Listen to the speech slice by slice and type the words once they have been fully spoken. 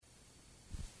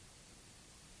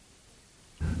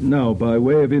Now, by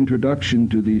way of introduction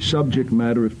to the subject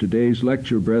matter of today's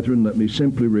lecture, brethren, let me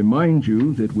simply remind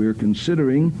you that we're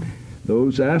considering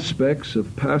those aspects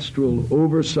of pastoral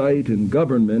oversight and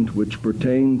government which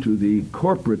pertain to the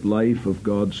corporate life of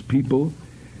God's people.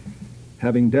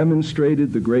 Having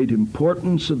demonstrated the great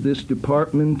importance of this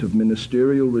department of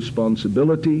ministerial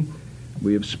responsibility,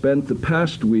 we have spent the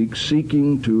past week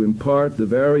seeking to impart the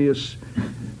various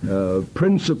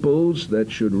principles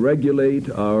that should regulate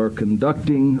our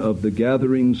conducting of the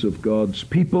gatherings of God's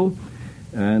people,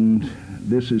 and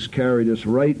this has carried us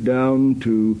right down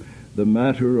to the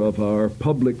matter of our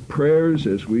public prayers,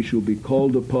 as we shall be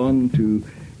called upon to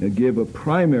give a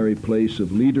primary place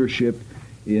of leadership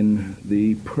in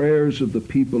the prayers of the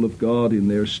people of God in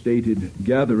their stated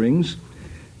gatherings.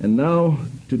 And now,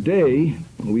 today,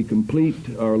 we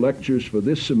complete our lectures for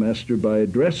this semester by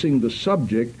addressing the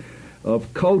subject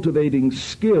of cultivating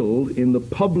skill in the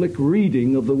public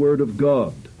reading of the Word of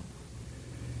God.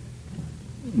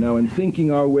 Now, in thinking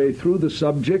our way through the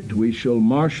subject, we shall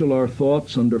marshal our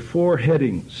thoughts under four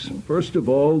headings. First of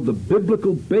all, the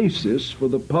biblical basis for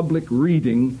the public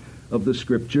reading of the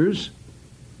Scriptures.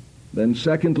 Then,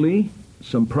 secondly,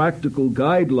 some practical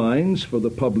guidelines for the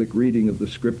public reading of the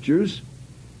Scriptures.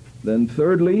 Then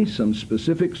thirdly, some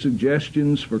specific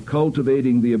suggestions for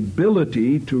cultivating the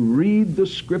ability to read the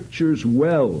Scriptures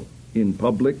well in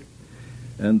public.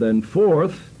 And then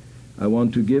fourth, I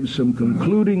want to give some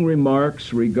concluding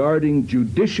remarks regarding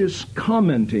judicious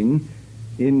commenting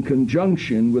in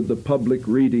conjunction with the public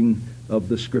reading of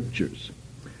the Scriptures.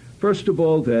 First of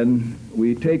all, then,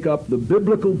 we take up the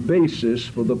biblical basis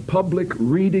for the public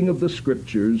reading of the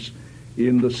Scriptures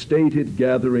in the stated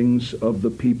gatherings of the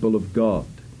people of God.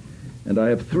 And I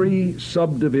have three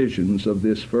subdivisions of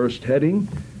this first heading.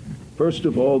 First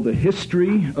of all, the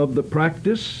history of the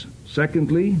practice.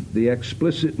 Secondly, the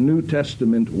explicit New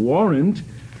Testament warrant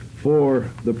for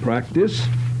the practice.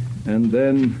 And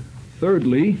then,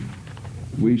 thirdly,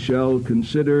 we shall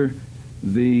consider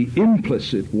the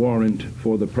implicit warrant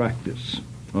for the practice.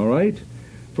 All right?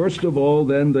 First of all,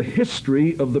 then, the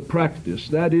history of the practice.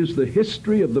 That is, the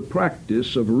history of the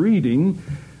practice of reading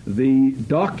the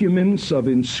documents of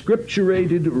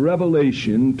inscripturated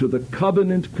revelation to the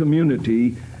covenant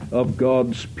community of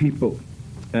God's people.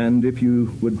 And if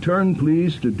you would turn,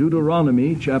 please, to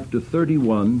Deuteronomy chapter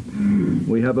 31,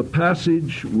 we have a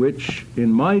passage which,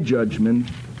 in my judgment,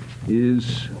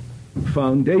 is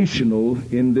foundational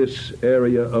in this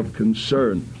area of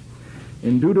concern.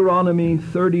 In Deuteronomy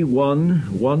 31,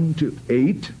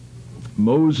 1-8,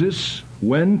 Moses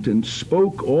went and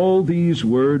spoke all these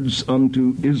words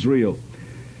unto Israel.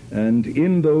 And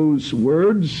in those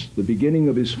words, the beginning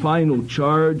of his final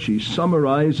charge, he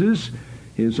summarizes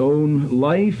his own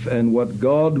life and what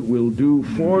God will do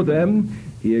for them.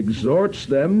 He exhorts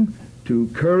them to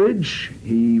courage.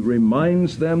 He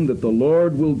reminds them that the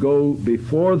Lord will go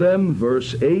before them.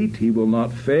 Verse 8, he will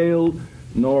not fail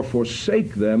nor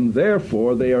forsake them,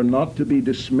 therefore they are not to be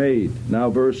dismayed.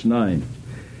 Now verse 9.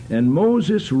 And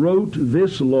Moses wrote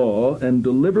this law and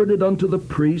delivered it unto the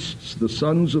priests, the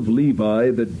sons of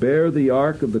Levi, that bear the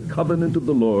ark of the covenant of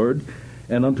the Lord,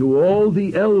 and unto all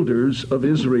the elders of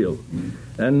Israel.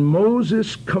 And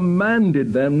Moses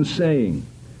commanded them, saying,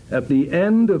 at the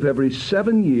end of every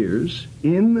 7 years,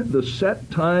 in the set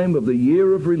time of the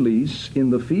year of release,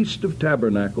 in the Feast of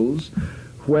Tabernacles,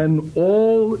 when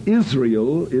all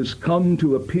Israel is come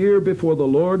to appear before the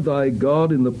Lord thy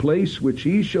God in the place which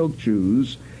he shall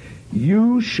choose,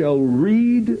 you shall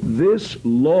read this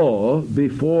law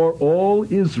before all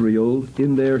Israel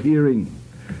in their hearing.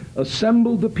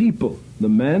 Assemble the people, the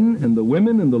men and the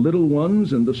women and the little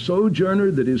ones and the sojourner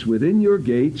that is within your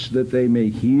gates, that they may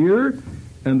hear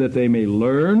and that they may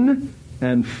learn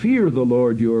and fear the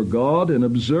Lord your God, and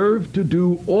observe to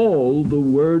do all the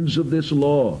words of this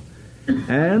law,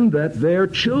 and that their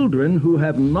children who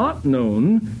have not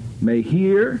known may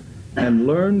hear and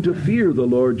learn to fear the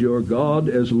Lord your God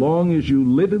as long as you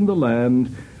live in the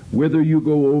land whither you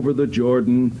go over the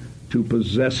Jordan to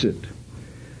possess it.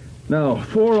 Now,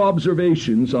 4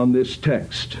 observations on this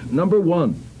text. Number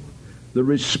 1, the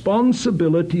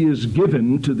responsibility is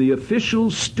given to the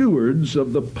official stewards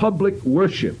of the public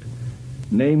worship,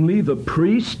 namely the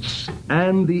priests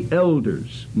and the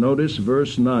elders. Notice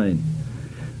verse 9.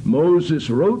 Moses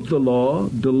wrote the law,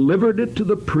 delivered it to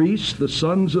the priests, the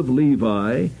sons of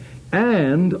Levi,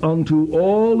 and unto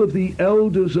all of the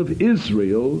elders of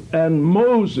Israel, and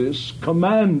Moses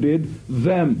commanded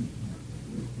them.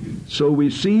 So we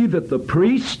see that the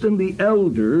priests and the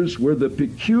elders were the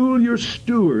peculiar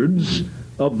stewards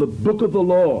of the book of the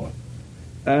law.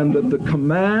 and that the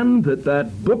command that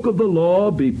that book of the law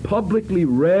be publicly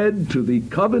read to the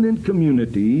covenant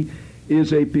community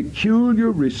is a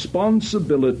peculiar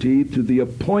responsibility to the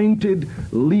appointed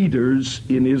leaders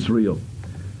in Israel.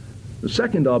 The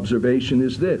second observation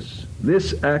is this: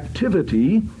 this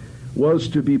activity was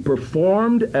to be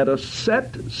performed at a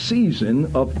set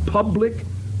season of public,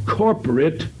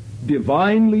 corporate,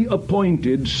 divinely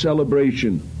appointed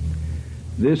celebration.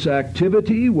 This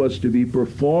activity was to be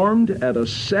performed at a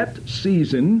set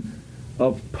season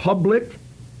of public,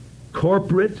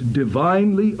 corporate,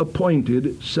 divinely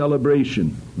appointed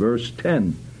celebration. Verse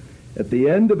 10, at the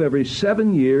end of every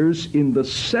 7 years, in the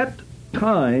set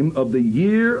time of the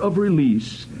year of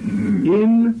release,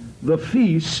 in the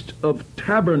Feast of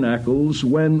Tabernacles,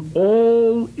 when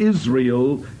all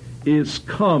Israel is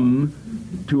come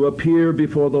to appear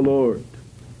before the Lord.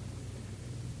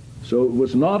 So it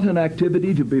was not an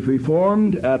activity to be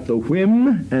performed at the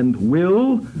whim and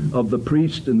will of the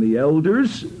priest and the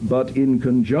elders, but in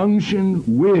conjunction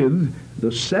with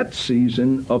the set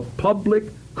season of public,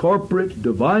 corporate,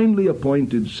 divinely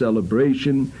appointed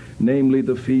celebration, namely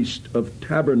the Feast of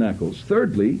Tabernacles.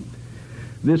 Thirdly,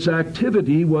 this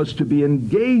activity was to be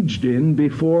engaged in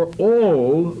before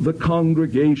all the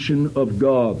congregation of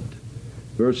God.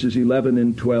 Verses 11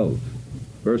 and 12.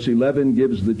 Verse 11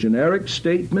 gives the generic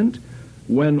statement,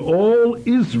 when all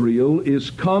Israel is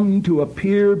come to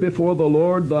appear before the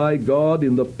Lord thy God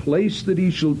in the place that he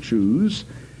shall choose.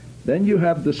 Then you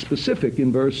have the specific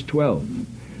in verse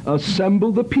 12.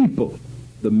 Assemble the people,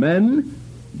 the men,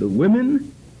 the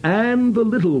women, and the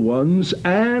little ones,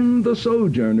 and the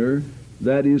sojourner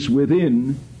that is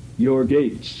within your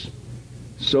gates.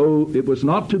 So it was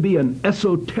not to be an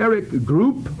esoteric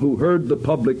group who heard the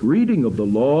public reading of the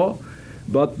law,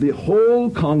 but the whole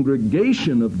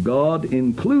congregation of God,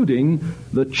 including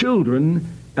the children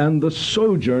and the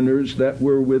sojourners that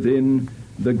were within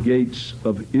the gates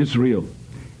of Israel.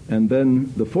 And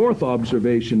then the fourth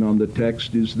observation on the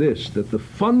text is this, that the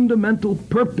fundamental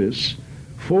purpose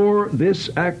for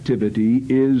this activity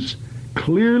is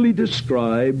clearly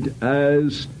described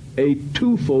as a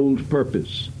twofold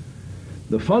purpose.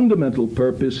 The fundamental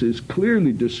purpose is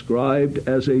clearly described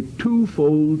as a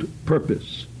twofold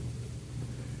purpose.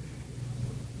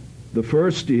 The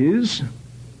first is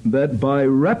that by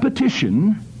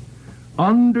repetition,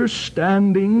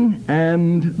 understanding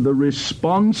and the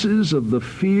responses of the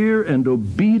fear and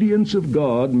obedience of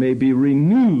God may be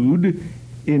renewed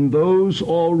in those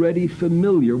already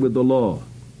familiar with the law.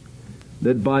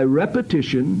 That by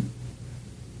repetition,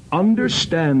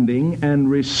 understanding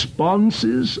and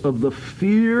responses of the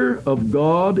fear of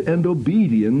God and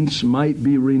obedience might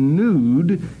be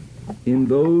renewed in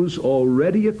those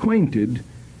already acquainted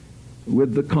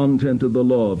with the content of the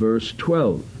law. Verse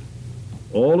 12.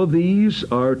 All of these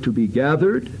are to be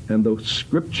gathered, and the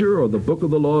scripture or the book of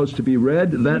the law is to be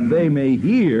read, that they may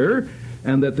hear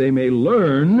and that they may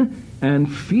learn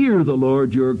and fear the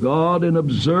Lord your God and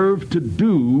observe to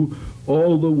do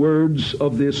all the words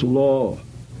of this law.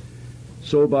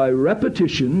 So by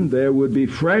repetition there would be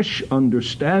fresh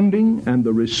understanding and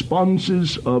the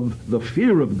responses of the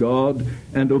fear of God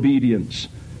and obedience.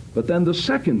 But then the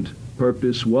second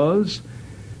purpose was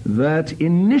that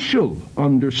initial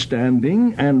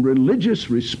understanding and religious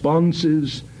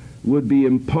responses would be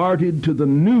imparted to the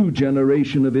new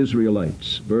generation of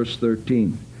Israelites. Verse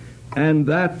 13. And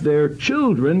that their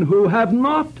children who have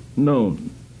not known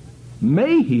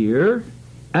may hear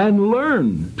and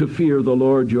learn to fear the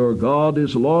Lord your God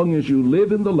as long as you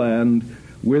live in the land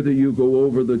whither you go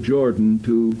over the Jordan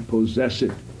to possess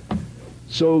it.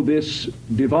 So this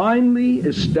divinely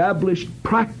established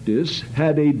practice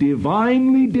had a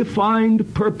divinely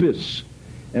defined purpose,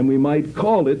 and we might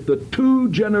call it the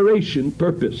two-generation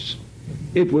purpose.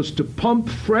 It was to pump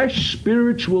fresh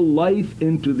spiritual life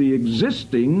into the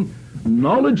existing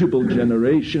knowledgeable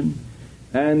generation,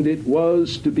 and it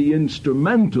was to be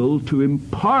instrumental to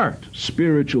impart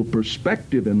spiritual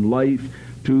perspective and life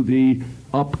to the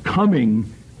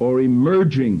upcoming or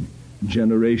emerging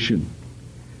generation.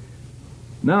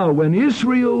 Now, when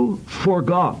Israel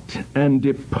forgot and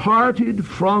departed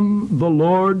from the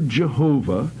Lord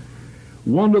Jehovah,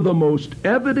 one of the most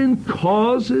evident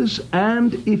causes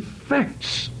and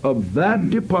effects of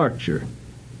that departure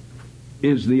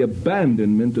is the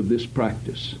abandonment of this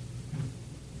practice.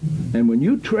 And when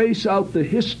you trace out the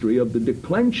history of the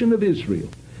declension of Israel,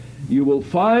 you will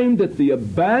find that the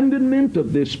abandonment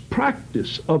of this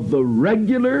practice of the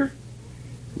regular,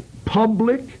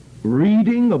 public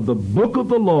reading of the book of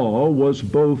the law was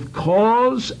both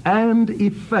cause and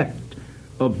effect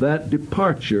of that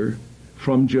departure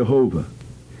from Jehovah.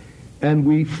 And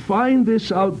we find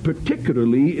this out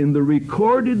particularly in the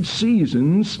recorded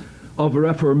seasons of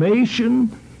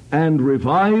Reformation and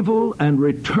revival and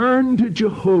return to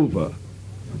Jehovah,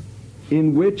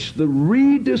 in which the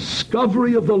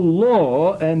rediscovery of the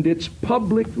law and its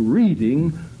public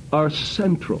reading are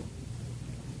central.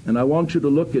 And I want you to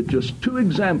look at just two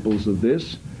examples of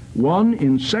this, one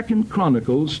in 2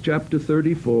 Chronicles chapter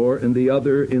 34 and the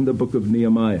other in the book of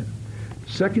Nehemiah.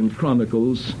 2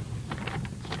 Chronicles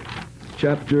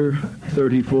chapter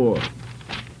 34.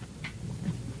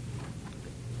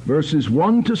 Verses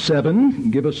 1 to 7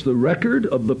 give us the record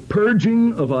of the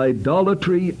purging of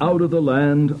idolatry out of the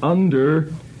land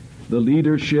under the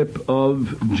leadership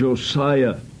of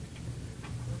Josiah.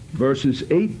 Verses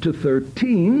 8 to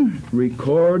 13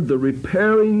 record the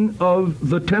repairing of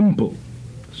the temple.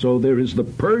 So there is the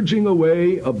purging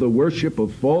away of the worship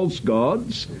of false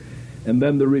gods, and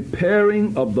then the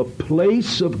repairing of the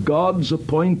place of God's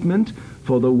appointment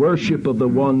for the worship of the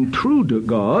one true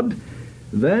God.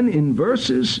 Then in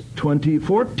verses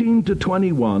 14 to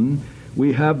 21,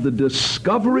 we have the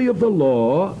discovery of the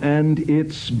law and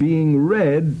its being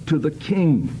read to the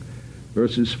king.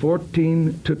 Verses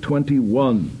 14 to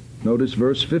 21. Notice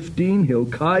verse 15,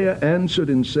 Hilkiah answered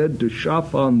and said to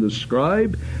Shaphan the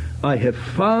scribe, I have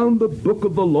found the book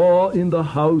of the law in the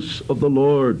house of the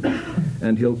Lord.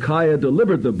 And Hilkiah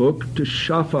delivered the book to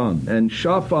Shaphan. And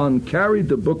Shaphan carried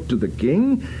the book to the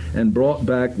king and brought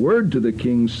back word to the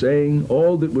king, saying,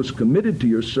 all that was committed to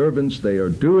your servants they are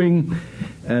doing.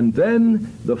 And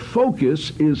then the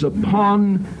focus is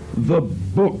upon the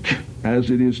book as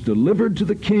it is delivered to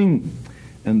the king.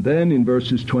 And then in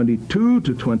verses 22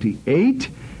 to 28,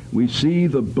 we see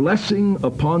the blessing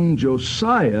upon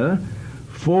Josiah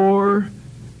for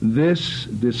this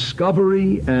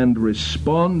discovery and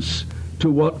response to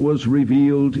what was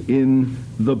revealed in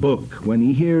the book. When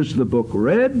he hears the book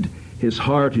read, his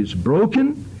heart is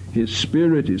broken, his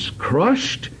spirit is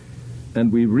crushed,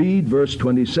 and we read verse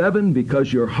 27,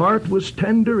 because your heart was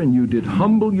tender and you did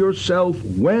humble yourself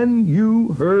when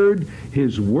you heard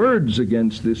his words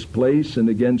against this place and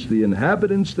against the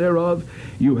inhabitants thereof.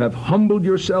 You have humbled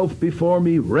yourself before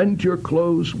me, rent your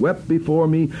clothes, wept before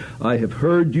me. I have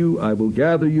heard you, I will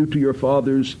gather you to your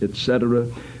fathers, etc.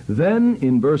 Then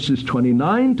in verses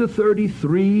 29 to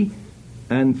 33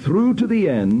 and through to the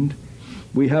end,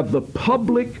 we have the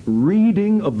public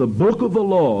reading of the book of the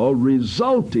law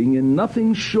resulting in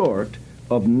nothing short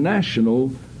of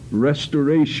national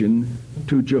restoration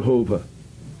to Jehovah.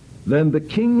 Then the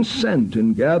king sent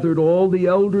and gathered all the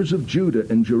elders of Judah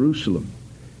and Jerusalem.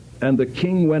 And the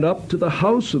king went up to the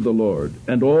house of the Lord,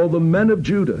 and all the men of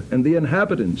Judah, and the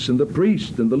inhabitants, and the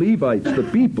priests, and the Levites, the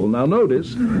people. Now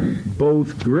notice,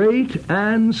 both great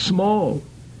and small.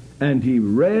 And he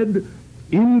read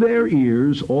in their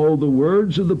ears all the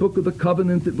words of the book of the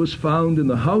covenant that was found in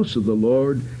the house of the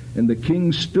Lord. And the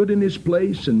king stood in his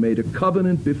place and made a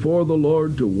covenant before the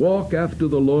Lord to walk after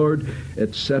the Lord,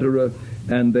 etc.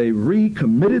 And they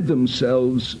recommitted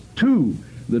themselves to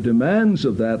the demands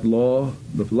of that law.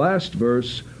 The last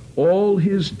verse, all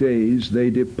his days they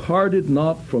departed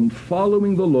not from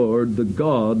following the Lord, the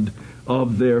God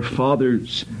of their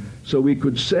fathers. So we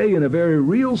could say in a very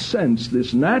real sense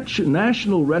this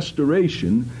national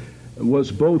restoration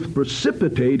was both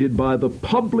precipitated by the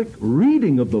public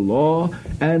reading of the law,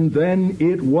 and then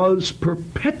it was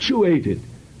perpetuated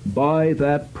by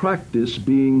that practice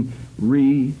being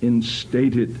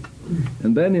reinstated.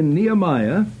 And then in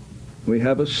Nehemiah, we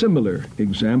have a similar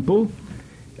example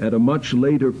at a much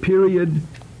later period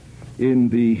in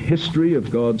the history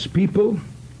of God's people.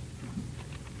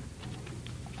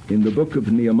 In the book of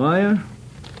Nehemiah,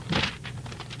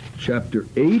 chapter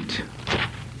 8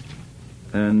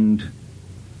 and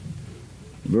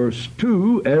verse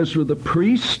 2, Ezra the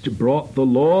priest brought the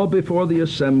law before the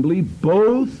assembly,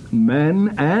 both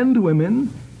men and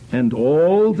women, and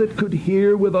all that could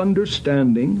hear with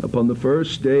understanding, upon the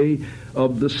first day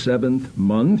of the 7th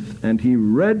month. And he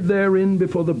read therein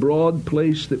before the broad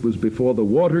place that was before the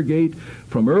water gate,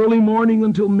 from early morning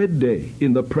until midday,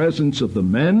 in the presence of the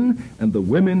men and the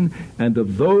women, and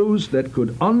of those that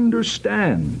could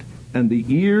understand. And the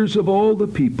ears of all the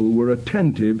people were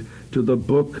attentive to the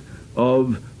book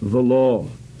of the law.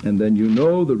 And then you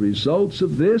know the results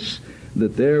of this,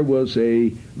 that there was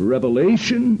a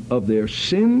revelation of their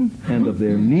sin and of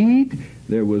their need.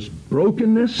 There was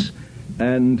brokenness,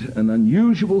 and an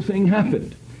unusual thing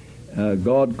happened.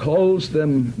 God calls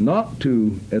them not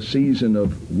to a season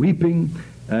of weeping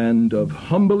and of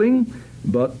humbling,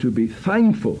 but to be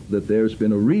thankful that there's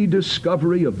been a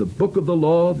rediscovery of the book of the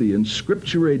law, the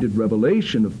inscripturated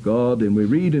revelation of God. And we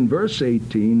read in verse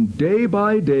 18, day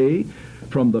by day,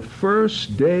 from the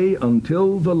first day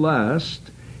until the last,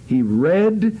 he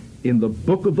read in the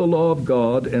book of the law of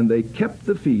God, and they kept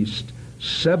the feast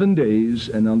 7 days,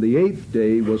 and on the 8th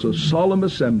day was a solemn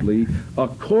assembly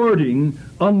according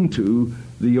unto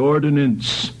the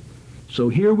ordinance. So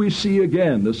here we see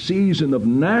again the season of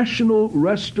national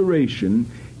restoration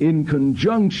in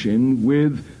conjunction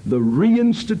with the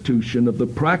reinstitution of the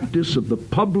practice of the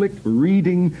public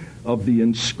reading of the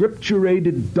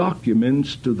inscripturated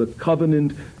documents to the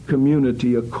covenant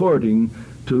community according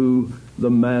to the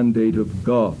mandate of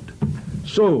God.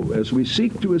 So, as we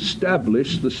seek to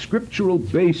establish the scriptural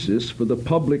basis for the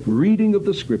public reading of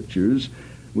the Scriptures,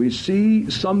 we see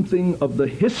something of the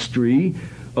history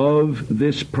of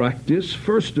this practice,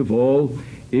 first of all,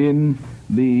 in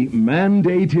the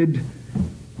mandated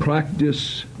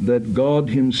practice that God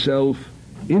Himself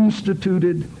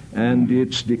instituted, and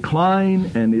its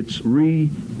decline and its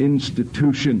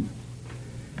reinstitution.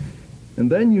 And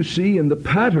then you see in the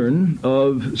pattern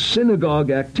of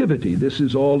synagogue activity, this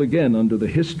is all again under the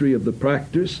history of the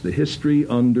practice, the history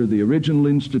under the original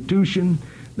institution.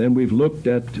 Then we've looked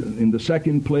at, in the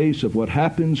second place, of what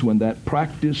happens when that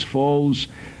practice falls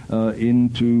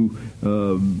into,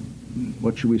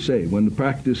 what should we say, when the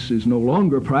practice is no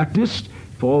longer practiced,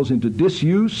 falls into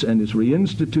disuse and is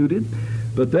reinstituted.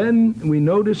 But then we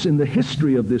notice in the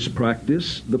history of this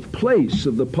practice the place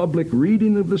of the public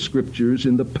reading of the Scriptures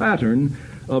in the pattern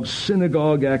of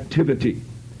synagogue activity.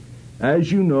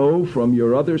 As you know from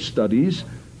your other studies,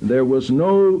 there was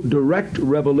no direct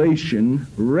revelation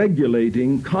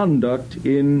regulating conduct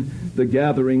in the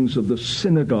gatherings of the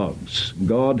synagogues.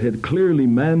 God had clearly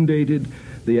mandated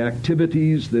the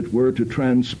activities that were to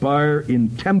transpire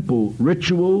in temple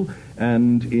ritual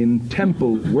and in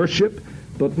temple worship,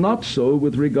 but not so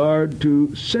with regard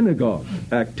to synagogue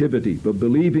activity. But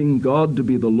believing God to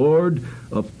be the Lord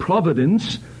of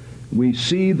providence, we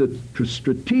see the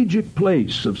strategic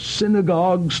place of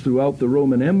synagogues throughout the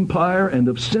Roman Empire and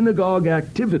of synagogue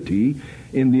activity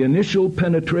in the initial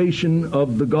penetration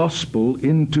of the gospel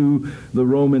into the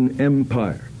Roman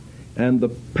Empire. And the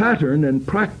pattern and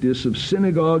practice of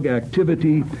synagogue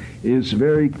activity is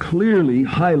very clearly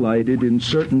highlighted in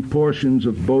certain portions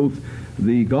of both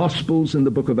the Gospels and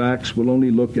the book of Acts. We'll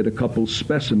only look at a couple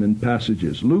specimen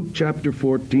passages. Luke chapter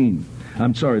 4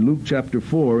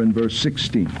 and verse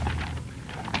 16.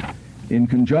 In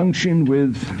conjunction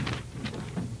with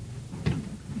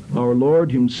our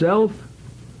Lord Himself,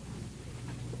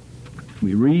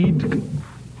 we read,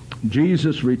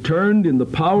 Jesus returned in the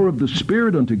power of the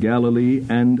Spirit unto Galilee,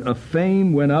 and a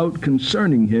fame went out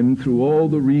concerning Him through all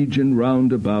the region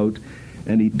round about,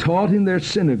 and He taught in their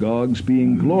synagogues,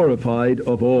 being glorified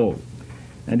of all.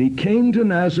 And He came to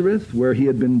Nazareth, where He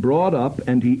had been brought up,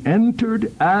 and He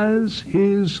entered, as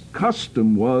His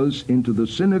custom was, into the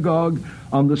synagogue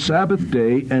on the Sabbath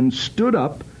day, and stood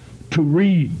up to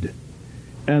read.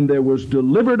 And there was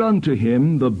delivered unto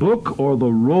Him the book or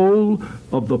the roll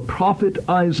of the prophet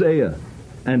Isaiah.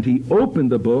 And He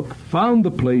opened the book, found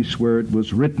the place where it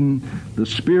was written, The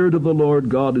Spirit of the Lord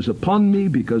God is upon me,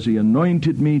 because He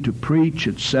anointed me to preach,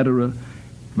 etc.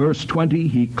 Verse 20,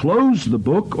 He closed the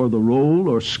book or the roll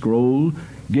or scroll,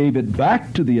 gave it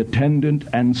back to the attendant,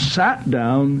 and sat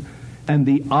down, and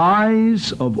the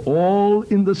eyes of all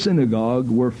in the synagogue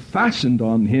were fastened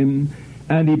on Him,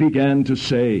 and He began to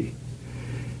say.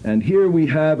 And here we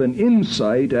have an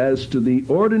insight as to the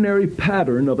ordinary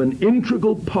pattern of an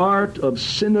integral part of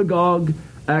synagogue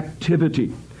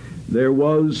activity. There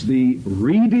was the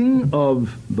reading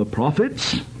of the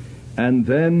prophets, and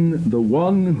then the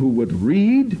one who would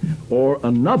read, or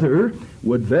another,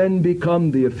 would then become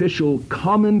the official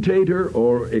commentator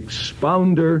or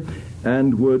expounder,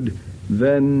 and would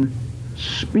then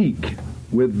speak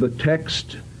with the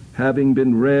text having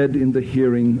been read in the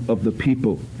hearing of the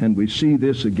people. And we see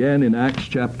this again in Acts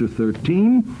chapter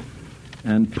 13,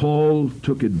 and Paul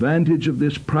took advantage of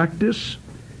this practice.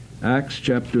 Acts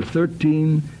chapter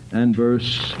 13 and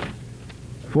verse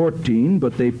 14,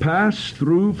 But they passed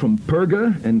through from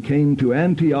Perga and came to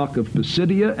Antioch of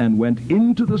Pisidia, and went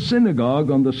into the synagogue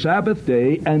on the Sabbath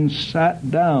day and sat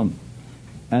down.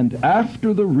 And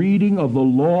after the reading of the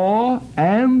law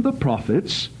and the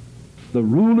prophets, the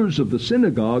rulers of the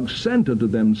synagogue sent unto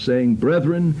them, saying,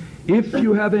 Brethren, if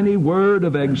you have any word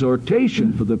of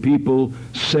exhortation for the people,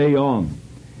 say on.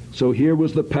 So here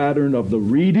was the pattern of the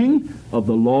reading of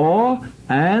the law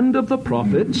and of the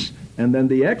prophets, and then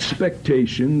the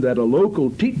expectation that a local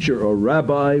teacher or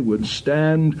rabbi would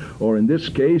stand, or in this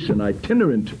case an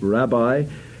itinerant rabbi,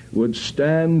 would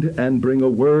stand and bring a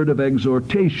word of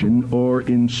exhortation or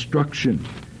instruction.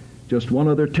 Just one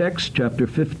other text, chapter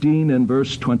 15 and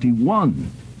verse 21.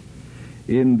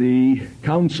 in the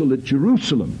Council at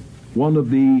Jerusalem, one of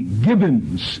the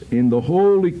givens in the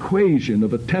whole equation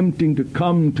of attempting to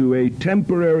come to a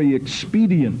temporary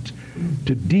expedient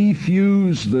to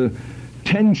defuse the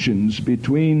tensions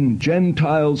between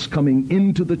Gentiles coming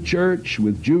into the church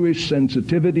with Jewish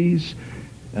sensitivities,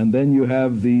 and then you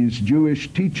have these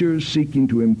Jewish teachers seeking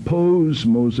to impose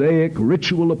Mosaic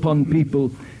ritual upon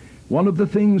people. One of the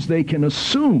things they can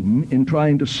assume in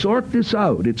trying to sort this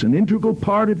out, it's an integral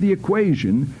part of the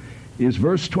equation, is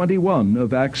verse 21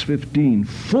 of Acts 15.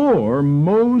 For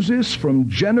Moses from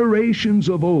generations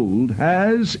of old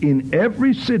has in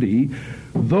every city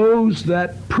those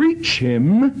that preach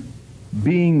him,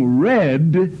 being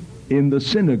read in the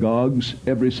synagogues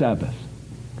every Sabbath.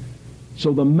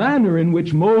 So the manner in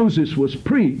which Moses was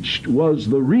preached was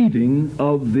the reading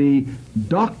of the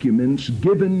documents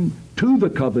given to the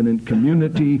covenant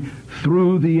community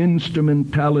through the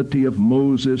instrumentality of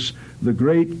Moses, the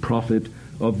great prophet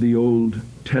of the Old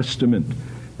Testament.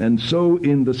 And so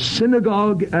in the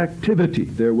synagogue activity,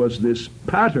 there was this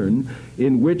pattern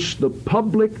in which the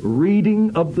public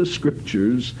reading of the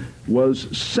Scriptures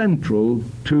was central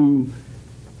to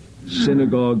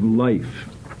synagogue life.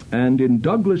 And in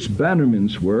Douglas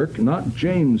Bannerman's work, not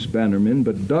James Bannerman,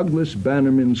 but Douglas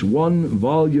Bannerman's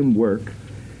one-volume work,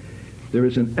 there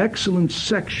is an excellent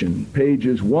section,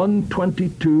 pages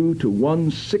 122 to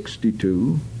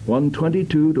 162,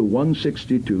 122 to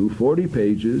 162, 40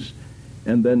 pages,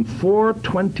 and then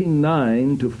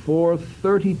 429 to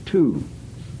 432,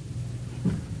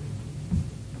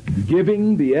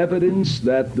 giving the evidence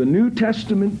that the New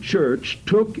Testament church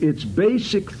took its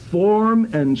basic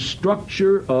form and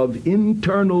structure of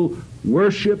internal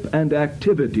worship and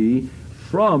activity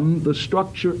from the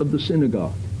structure of the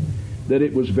synagogue. That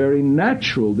it was very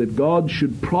natural that God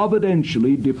should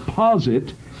providentially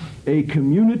deposit a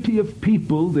community of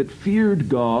people that feared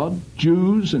God,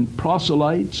 Jews and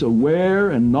proselytes,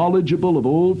 aware and knowledgeable of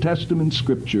Old Testament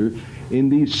Scripture, in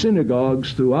these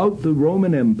synagogues throughout the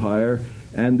Roman Empire,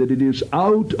 and that it is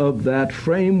out of that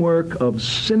framework of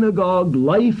synagogue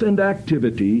life and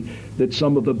activity that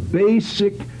some of the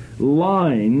basic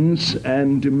lines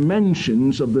and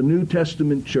dimensions of the New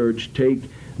Testament church take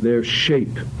their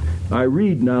shape. I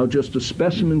read now just a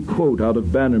specimen quote out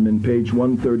of Bannerman, page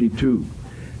 132.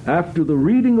 After the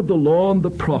reading of the law and the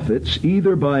prophets,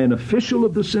 either by an official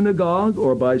of the synagogue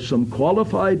or by some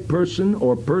qualified person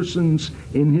or persons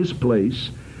in his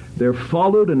place, there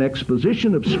followed an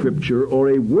exposition of Scripture or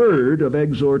a word of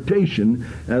exhortation,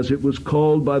 as it was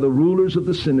called by the rulers of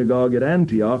the synagogue at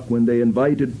Antioch when they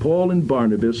invited Paul and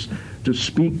Barnabas to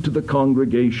speak to the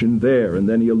congregation there. And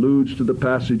then he alludes to the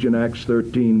passage in Acts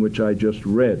 13, which I just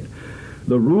read.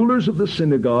 The rulers of the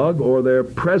synagogue, or their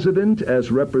president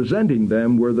as representing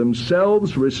them, were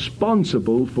themselves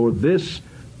responsible for this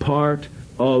part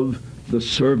of the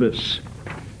service.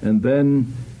 And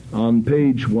then on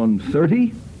page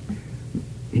 130,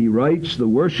 he writes, the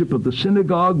worship of the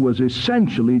synagogue was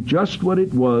essentially just what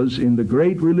it was in the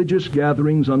great religious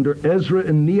gatherings under Ezra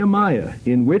and Nehemiah,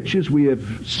 in which, as we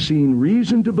have seen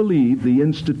reason to believe, the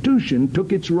institution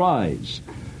took its rise.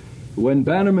 When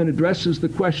Bannerman addresses the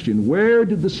question, where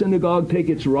did the synagogue take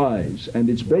its rise and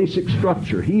its basic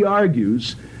structure, he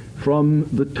argues from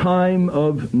the time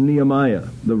of Nehemiah.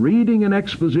 The reading and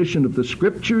exposition of the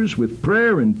Scriptures with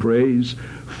prayer and praise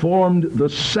formed the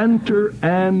center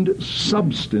and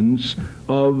substance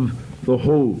of the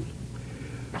whole.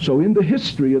 So in the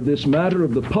history of this matter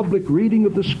of the public reading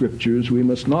of the Scriptures, we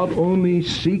must not only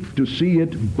seek to see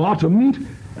it bottomed,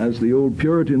 as the old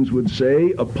Puritans would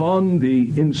say, upon the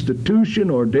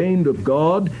institution ordained of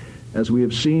God, as we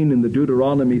have seen in the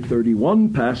Deuteronomy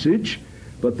 31 passage,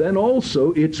 but then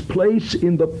also its place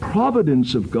in the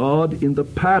providence of God in the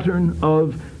pattern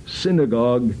of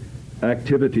synagogue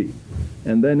activity.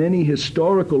 And then any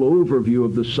historical overview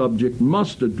of the subject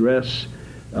must address,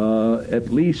 at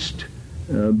least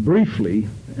briefly,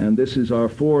 and this is our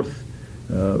fourth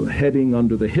heading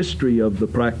under the history of the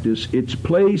practice, its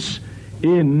place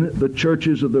in the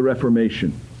churches of the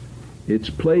Reformation.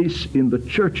 Its place in the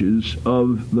churches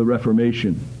of the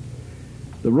Reformation.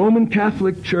 The Roman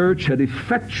Catholic Church had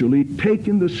effectually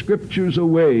taken the Scriptures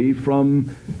away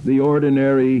from the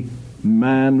ordinary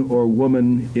man or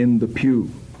woman in the pew.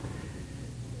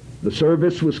 The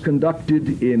service was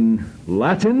conducted in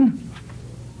Latin.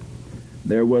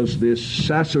 There was this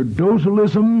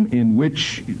sacerdotalism in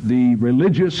which the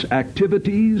religious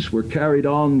activities were carried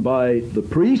on by the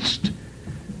priest.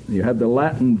 You had the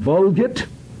Latin Vulgate,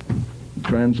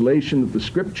 translation of the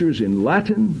Scriptures in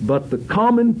Latin, but the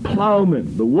common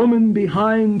plowman, the woman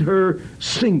behind her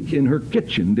sink in her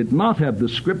kitchen, did not have the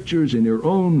Scriptures in her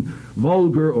own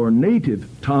vulgar or native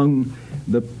tongue.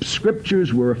 The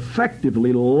Scriptures were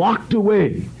effectively locked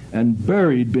away and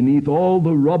buried beneath all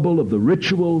the rubble of the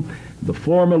ritual, the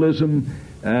formalism,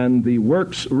 and the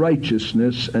works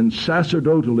righteousness and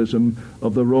sacerdotalism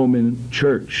of the Roman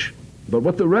Church. But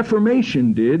what the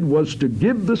Reformation did was to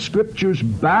give the Scriptures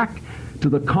back to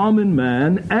the common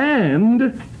man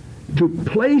and to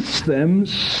place them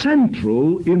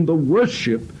central in the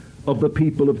worship of the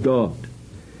people of God.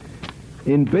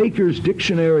 In Baker's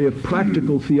Dictionary of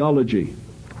Practical Theology,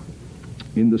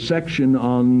 in the section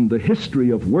on the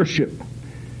history of worship,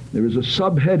 there is a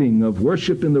subheading of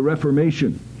worship in the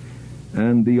Reformation,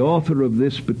 and the author of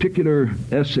this particular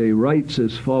essay writes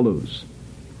as follows: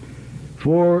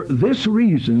 "For this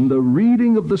reason, the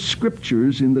reading of the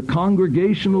Scriptures in the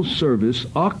congregational service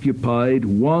occupied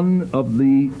one of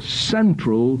the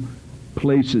central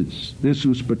places. This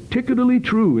was particularly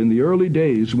true in the early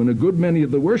days when a good many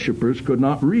of the worshippers could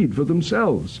not read for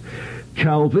themselves.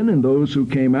 Calvin and those who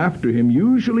came after him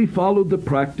usually followed the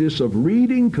practice of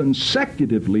reading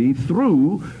consecutively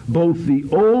through both the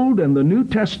Old and the New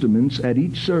Testaments at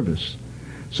each service.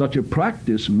 Such a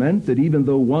practice meant that even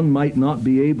though one might not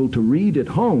be able to read at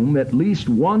home, at least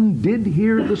one did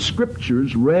hear the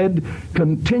Scriptures read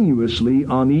continuously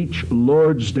on each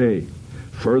Lord's Day.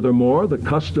 Furthermore, the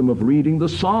custom of reading the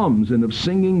Psalms and of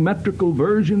singing metrical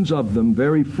versions of them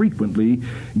very frequently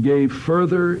gave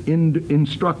further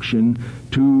instruction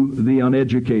to the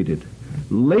uneducated.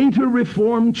 Later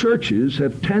Reformed churches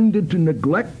have tended to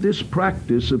neglect this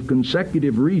practice of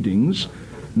consecutive readings,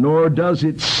 nor does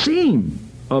it seem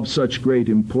of such great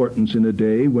importance in a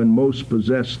day when most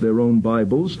possess their own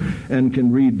Bibles and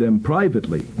can read them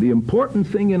privately. The important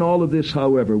thing in all of this,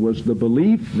 however, was the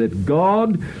belief that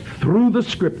God, through the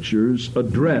Scriptures,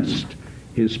 addressed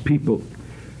His people."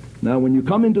 Now, when you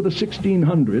come into the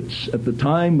 1600s, at the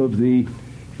time of the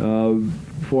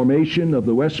formation of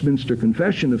the Westminster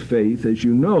Confession of Faith, as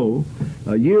you know,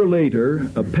 a year later,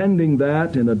 appending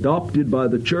that and adopted by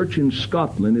the Church in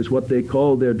Scotland, is what they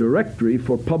call their Directory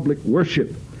for Public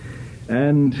Worship.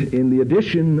 And in the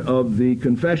edition of the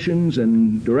Confessions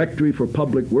and Directory for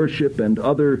Public Worship and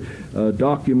other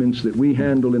documents that we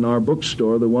handle in our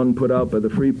bookstore, the one put out by the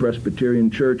Free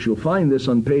Presbyterian Church, you'll find this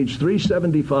on page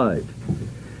 375.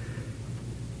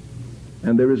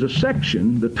 And there is a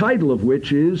section, the title of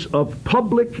which is "Of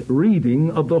Public Reading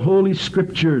of the Holy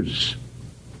Scriptures."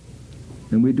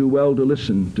 And we do well to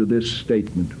listen to this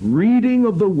statement. "Reading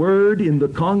of the Word in the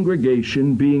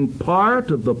congregation being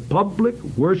part of the public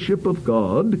worship of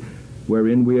God,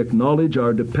 wherein we acknowledge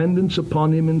our dependence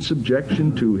upon Him and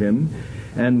subjection to Him,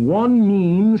 and one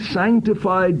means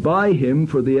sanctified by Him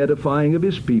for the edifying of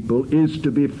His people, is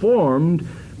to be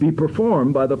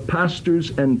performed by the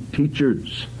pastors and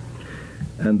teachers."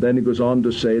 And then he goes on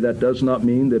to say that does not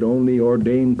mean that only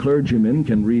ordained clergymen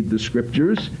can read the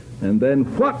Scriptures. And then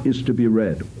what is to be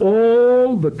read?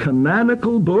 All the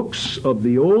canonical books of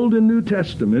the Old and New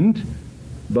Testament,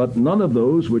 but none of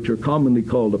those which are commonly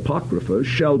called Apocrypha,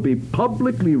 shall be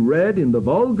publicly read in the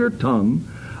vulgar tongue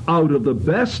out of the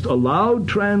best allowed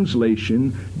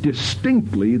translation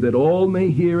distinctly, that all may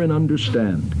hear and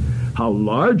understand. How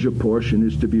large a portion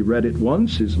is to be read at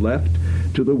once is left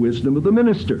to the wisdom of the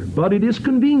minister. But it is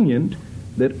convenient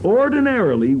that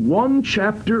ordinarily one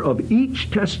chapter of each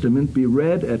testament be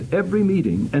read at every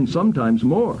meeting, and sometimes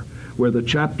more, where the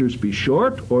chapters be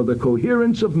short or the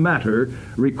coherence of matter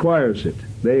requires it.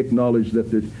 They acknowledge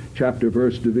that the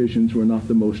chapter-verse divisions were not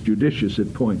the most judicious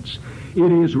at points.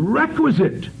 It is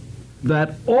requisite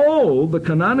that all the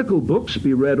canonical books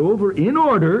be read over in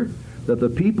order that the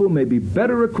people may be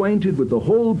better acquainted with the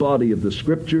whole body of the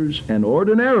Scriptures, and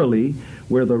ordinarily,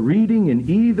 where the reading in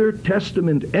either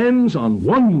testament ends on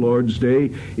one Lord's Day,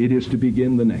 it is to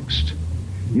begin the next.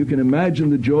 You can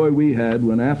imagine the joy we had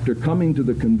when, after coming to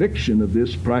the conviction of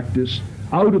this practice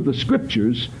out of the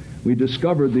Scriptures, we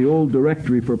discovered the old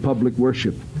Directory for Public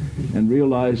Worship and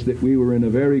realized that we were in a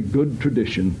very good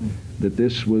tradition, that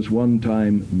this was one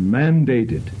time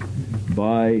mandated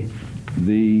by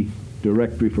the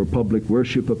Directory for Public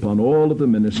Worship upon all of the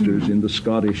ministers in the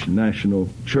Scottish National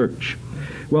Church.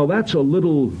 Well, that's a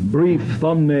little brief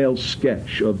thumbnail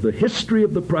sketch of the history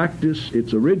of the practice,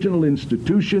 its original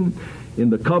institution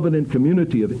in the covenant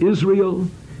community of Israel,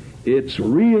 its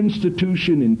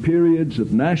reinstitution in periods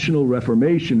of national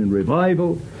reformation and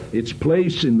revival, its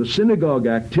place in the synagogue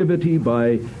activity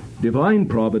by divine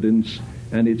providence,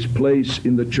 and its place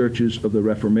in the churches of the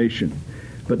Reformation.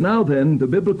 But now then, the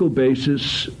biblical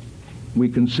basis we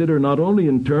consider not only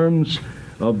in terms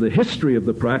of the history of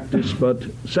the practice, but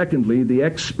secondly, the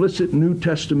explicit New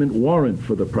Testament warrant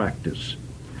for the practice.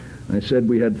 I said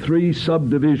we had three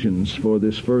subdivisions for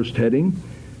this first heading.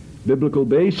 Biblical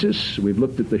basis, we've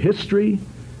looked at the history.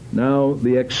 Now,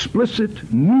 the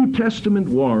explicit New Testament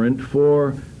warrant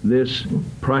for this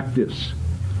practice.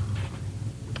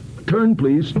 Turn,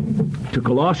 please, to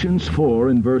Colossians 4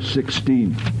 and verse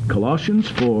 16. Colossians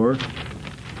 4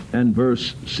 and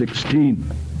verse 16.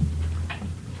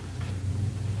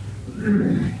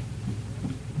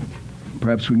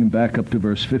 Perhaps we can back up to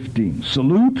verse 15.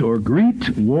 Salute or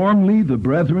greet warmly the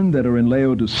brethren that are in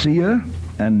Laodicea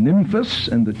and Nymphas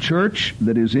and the church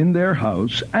that is in their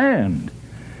house, and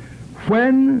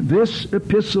when this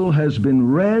epistle has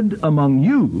been read among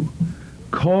you,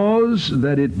 cause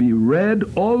that it be read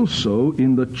also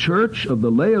in the church of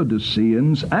the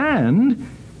Laodiceans, and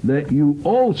that you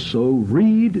also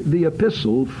read the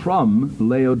epistle from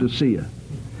Laodicea.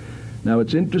 Now,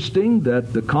 it's interesting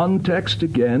that the context,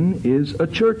 again, is a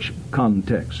church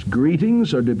context.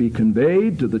 Greetings are to be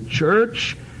conveyed to the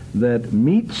church that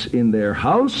meets in their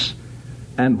house,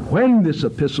 and when this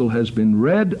epistle has been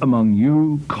read among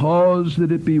you, cause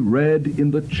that it be read in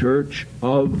the church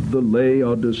of the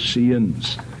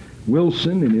Laodiceans.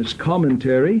 Wilson, in his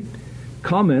commentary,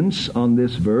 comments on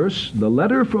this verse. The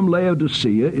letter from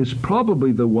Laodicea is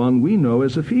probably the one we know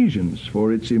as Ephesians,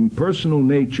 for its impersonal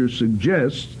nature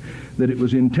suggests that it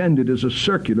was intended as a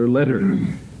circular letter.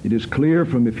 It is clear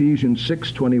from Ephesians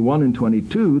 6:21 and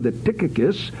 22 that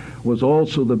Tychicus was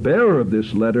also the bearer of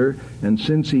this letter, and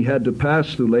since he had to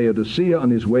pass through Laodicea on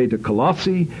his way to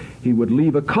Colossae, he would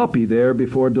leave a copy there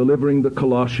before delivering the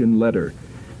Colossian letter.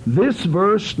 This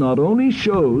verse not only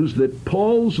shows that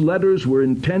Paul's letters were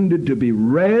intended to be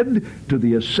read to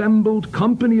the assembled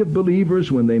company of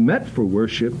believers when they met for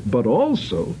worship, but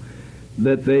also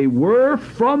that they were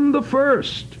from the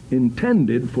first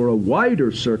intended for a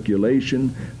wider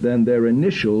circulation than their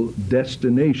initial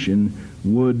destination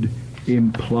would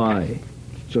imply.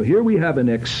 So here we have an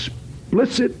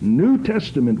explicit New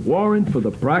Testament warrant for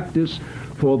the practice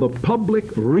for the public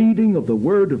reading of the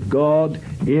Word of God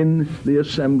in the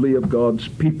assembly of God's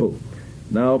people.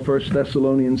 Now 1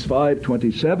 Thessalonians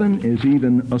 5:27 is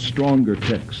even a stronger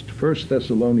text. 1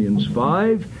 Thessalonians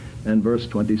 5 and verse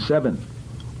 27.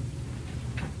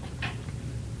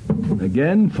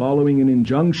 Again, following an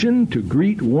injunction to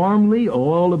greet warmly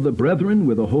all of the brethren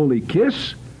with a holy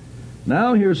kiss.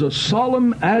 Now here's a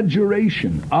solemn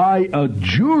adjuration. I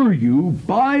adjure you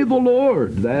by the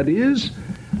Lord. That is,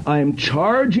 I am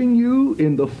charging you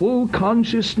in the full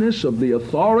consciousness of the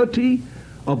authority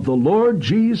of the Lord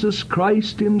Jesus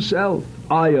Christ himself.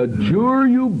 I adjure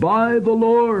you by the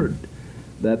Lord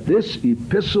that this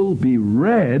epistle be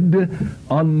read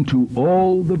unto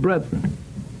all the brethren.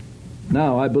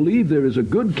 Now, I believe there is a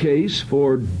good case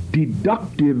for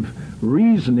deductive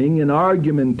reasoning and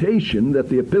argumentation that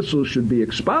the epistle should be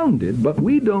expounded, but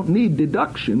we don't need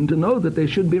deduction to know that they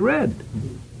should be read.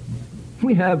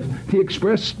 We have the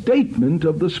express statement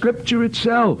of the Scripture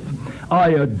itself.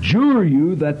 I adjure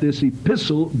you that this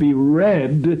epistle be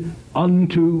read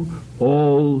unto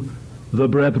all the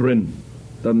brethren.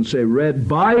 Doesn't say read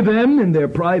by them in their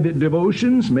private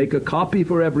devotions, make a copy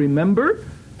for every member,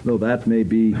 though that may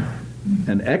be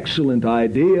an excellent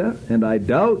idea, and I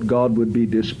doubt God would be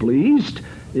displeased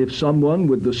if someone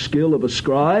with the skill of a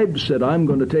scribe said, I'm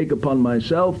going to take upon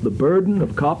myself the burden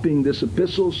of copying this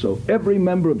epistle so every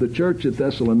member of the church at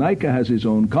Thessalonica has his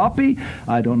own copy.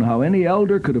 I don't know how any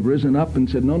elder could have risen up and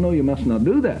said, no, you must not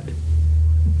do that.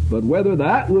 But whether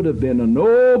that would have been a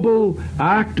noble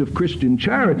act of Christian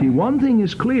charity, one thing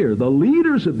is clear. The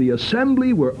leaders of the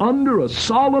assembly were under a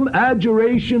solemn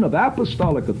adjuration of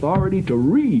apostolic authority to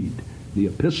read the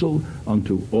epistle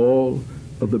unto all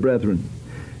of the brethren.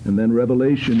 And then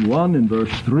Revelation 1 and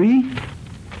verse 3.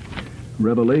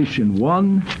 Revelation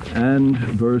 1 and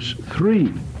verse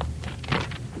 3.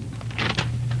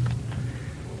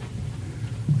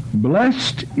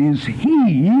 Blessed is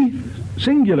he,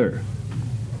 singular,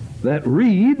 that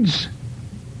reads,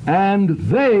 and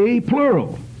they,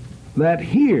 plural, that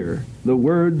hear the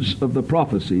words of the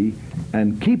prophecy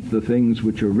and keep the things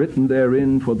which are written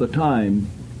therein, for the time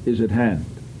is at hand.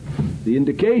 The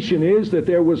indication is that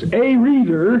there was a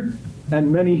reader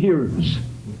and many hearers.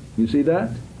 You see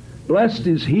that? Blessed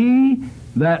is he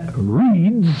that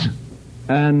reads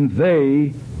and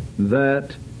they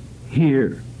that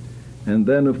hear. And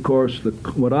then, of course,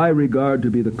 what I regard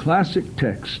to be the classic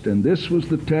text, and this was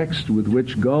the text with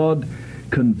which God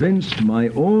convinced my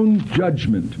own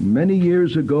judgment many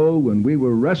years ago when we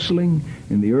were wrestling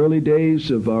in the early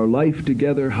days of our life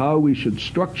together how we should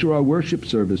structure our worship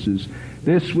services.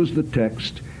 This was the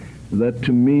text that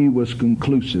to me was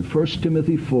conclusive. 1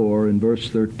 Timothy 4 and verse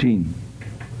 13.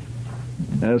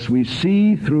 As we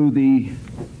see through the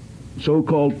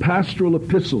so-called pastoral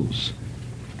epistles,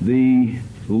 the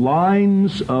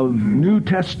lines of New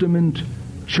Testament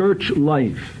church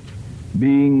life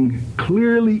being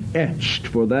clearly etched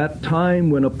for that time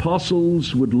when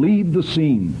apostles would leave the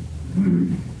scene.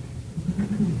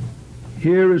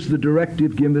 Here is the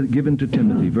directive given to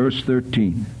Timothy, verse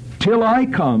 13. Till I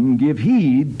come, give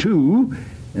heed to,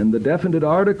 and the definite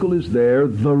article is there,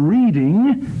 the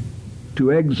reading,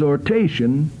 to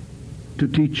exhortation, to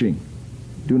teaching.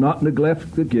 Do not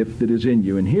neglect the gift that is in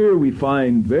you. And here we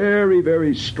find very,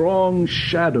 very strong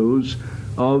shadows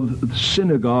of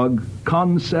synagogue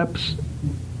concepts,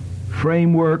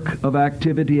 framework of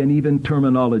activity, and even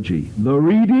terminology. The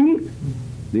reading,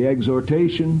 the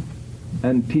exhortation,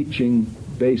 and teaching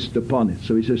based upon it.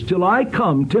 So he says, till I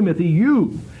come, Timothy,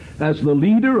 you, as the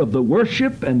leader of the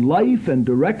worship and life and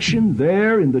direction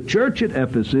there in the church at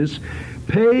Ephesus,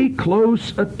 pay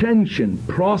close attention,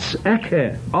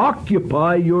 proseke,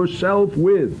 occupy yourself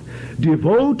with,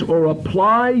 devote or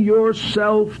apply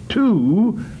yourself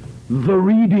to the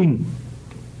reading.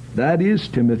 That is,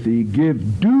 Timothy,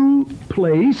 give due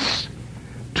place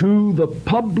to the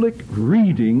public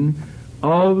reading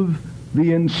of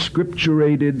the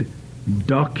inscripturated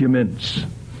documents.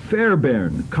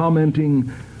 Fairbairn,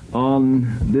 commenting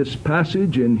on this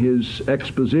passage in his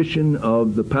exposition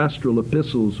of the pastoral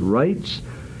epistles, writes,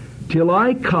 till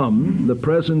I come, the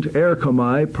present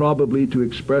erchomai, probably to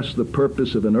express the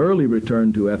purpose of an early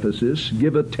return to Ephesus,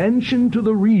 give attention to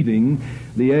the reading,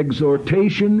 the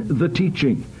exhortation, the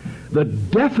teaching. The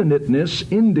definiteness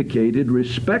indicated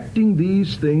respecting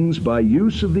these things by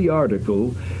use of the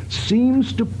article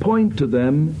seems to point to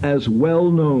them as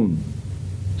well-known,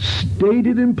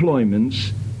 stated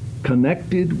employments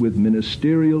connected with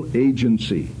ministerial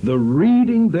agency. The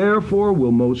reading, therefore,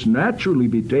 will most naturally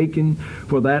be taken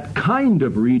for that kind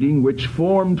of reading which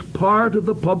formed part of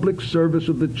the public service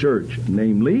of the church,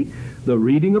 namely, the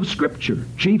reading of Scripture,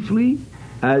 chiefly,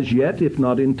 as yet, if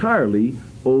not entirely,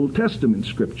 Old Testament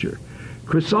Scripture.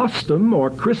 Chrysostom,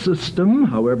 or Chrysostom,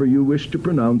 however you wish to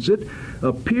pronounce it,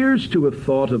 appears to have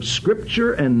thought of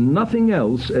Scripture and nothing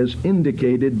else as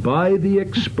indicated by the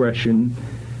expression,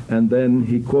 and then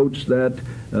he quotes that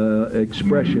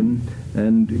expression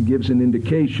and gives an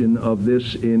indication of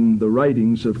this in the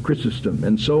writings of Chrysostom.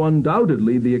 And so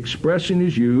undoubtedly the expression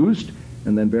is used,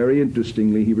 and then very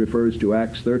interestingly he refers to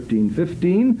Acts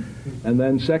 13:15, and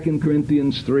then 2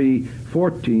 Corinthians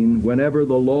 3:14, whenever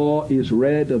the law is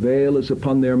read, a veil is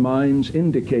upon their minds,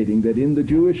 indicating that in the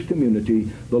Jewish community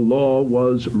the law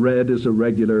was read as a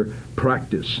regular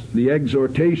practice. The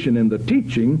exhortation and the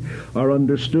teaching are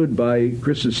understood by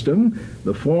Chrysostom,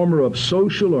 the former of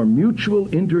social or mutual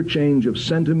interchange of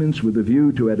sentiments with a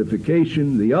view to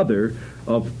edification, the other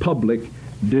of public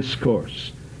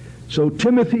discourse. So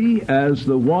Timothy, as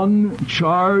the one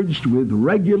charged with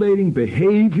regulating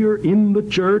behavior in the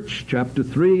church, chapter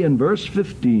 3 and verse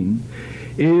 15,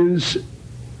 is,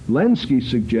 Lenski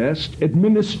suggests,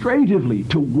 administratively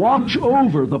to watch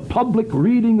over the public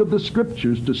reading of the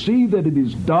Scriptures to see that it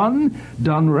is done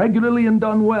regularly and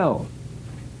done well.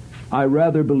 I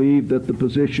rather believe that the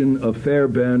position of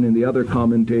Fairbairn and the other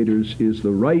commentators is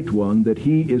the right one, that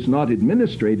he is not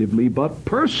administratively but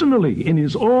personally in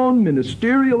his own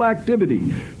ministerial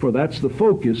activity, for that's the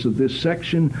focus of this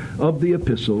section of the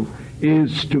epistle,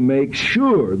 is to make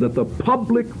sure that the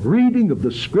public reading of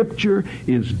the Scripture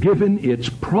is given its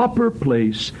proper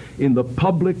place in the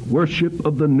public worship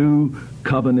of the new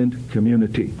covenant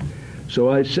community. So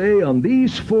I say on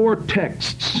these four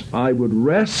texts I would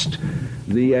rest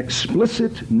the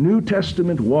explicit New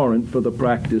Testament warrant for the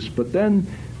practice, but then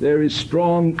there is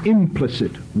strong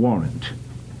implicit warrant.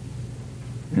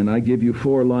 And I give you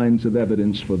 4 lines of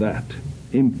evidence for that.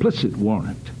 Implicit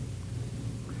warrant.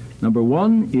 Number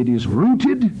 1, it is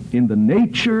rooted in the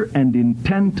nature and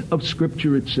intent of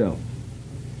Scripture itself.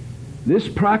 This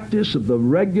practice of the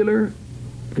regular,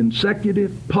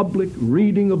 consecutive, public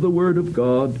reading of the Word of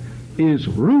God is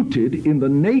rooted in the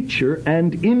nature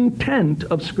and intent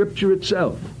of Scripture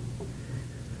itself.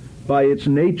 By its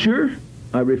nature,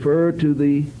 I refer to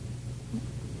the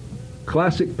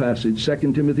classic passage,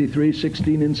 2 Timothy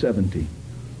 3:16 and 17.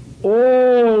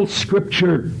 All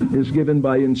Scripture is given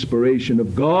by inspiration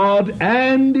of God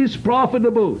and is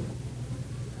profitable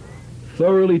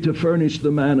thoroughly to furnish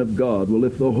the man of God. Well,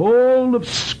 if the whole of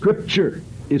Scripture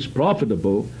is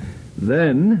profitable,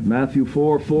 Then, Matthew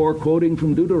 4:4, quoting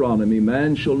from Deuteronomy,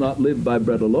 man shall not live by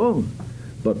bread alone,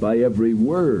 but by every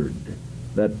word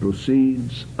that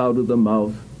proceeds out of the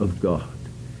mouth of God.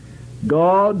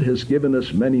 God has given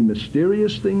us many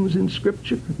mysterious things in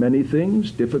Scripture, many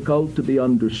things difficult to be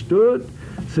understood,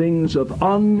 things of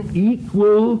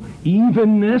unequal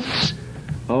evenness,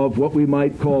 of what we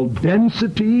might call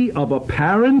density, of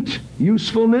apparent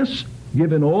usefulness.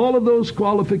 Given all of those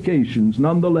qualifications,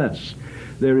 nonetheless,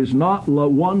 there is not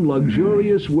one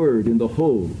luxurious word in the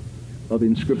whole of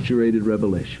inscripturated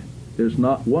revelation. There's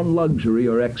not one luxury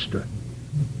or extra.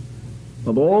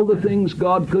 Of all the things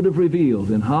God could have revealed,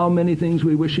 and how many things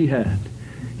we wish he had,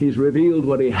 he's revealed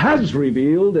what he has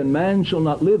revealed, and man shall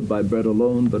not live by bread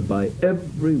alone, but by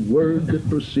every word that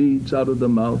proceeds out of the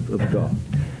mouth of God.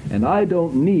 And I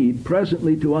don't need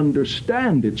presently to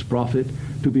understand its profit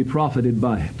to be profited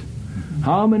by it.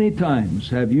 How many times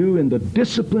have you, in the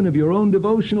discipline of your own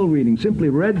devotional reading, simply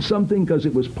read something because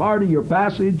it was part of your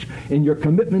passage in your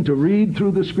commitment to read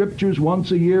through the Scriptures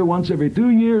once a year, once every 2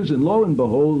 years, and lo and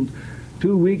behold,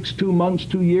 2 weeks, 2 months,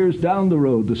 2 years down the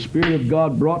road, the Spirit of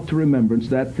God brought to remembrance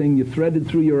that thing you threaded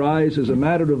through your eyes as a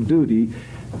matter of duty,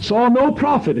 saw no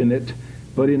profit in it,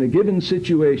 but in a given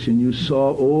situation you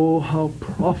saw, oh, how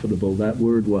profitable that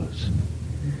word was.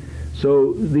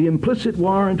 So the implicit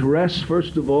warrant rests,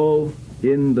 first of all,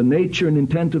 in the nature and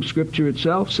intent of Scripture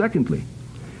itself. Secondly,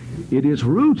 it is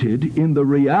rooted in the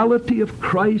reality of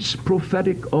Christ's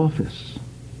prophetic office.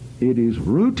 It is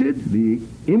rooted, the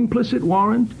implicit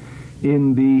warrant,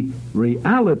 in the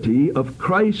reality of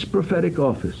Christ's prophetic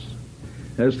office.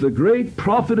 As the great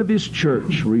prophet of his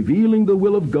church, revealing the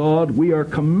will of God, we are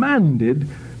commanded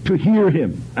to hear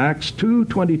him. Acts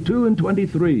 2:22 and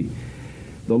 23.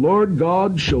 The Lord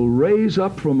God shall raise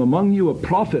up from among you a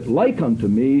prophet like unto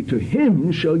me. To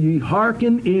him shall ye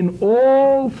hearken in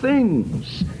all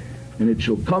things. And it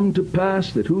shall come to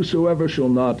pass that whosoever shall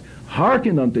not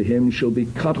hearken unto him shall be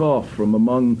cut off from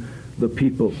among the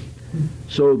people.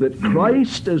 So that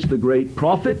Christ, as the great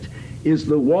prophet, is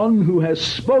the one who has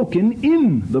spoken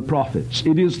in the prophets.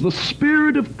 It is the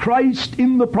Spirit of Christ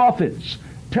in the prophets,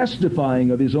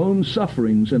 testifying of his own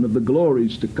sufferings and of the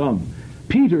glories to come.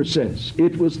 Peter says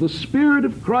it was the Spirit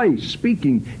of Christ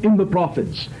speaking in the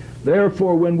prophets.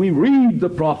 Therefore, when we read the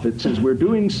prophets, as we're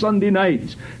doing Sunday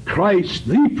night, Christ,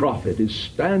 the prophet, is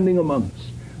standing among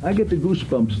us. I get the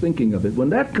goosebumps thinking of it. When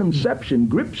that conception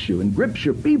grips you and grips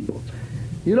your people,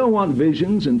 you don't want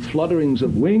visions and flutterings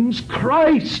of wings.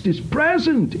 Christ is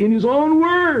present in his own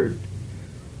word,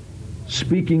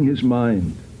 speaking his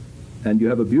mind. And you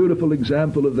have a beautiful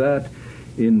example of that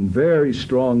in very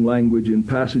strong language in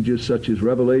passages such as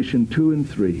Revelation 2 and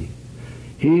 3.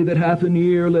 He that hath an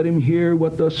ear, let him hear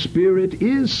what the Spirit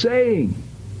is saying.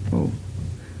 Oh,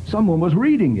 someone was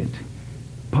reading it.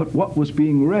 But what was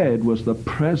being read was the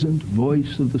present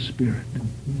voice of the Spirit.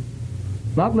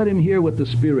 Not let him hear what the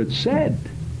Spirit said.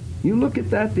 You look at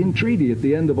that entreaty at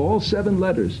the end of all 7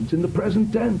 letters. It's in the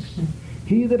present tense.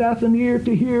 He that hath an ear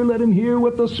to hear, let him hear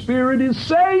what the Spirit is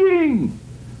saying.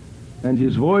 And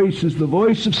his voice is the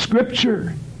voice of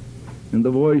Scripture. And the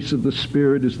voice of the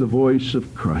Spirit is the voice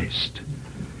of Christ.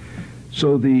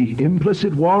 So the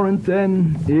implicit warrant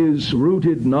then is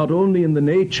rooted not only in the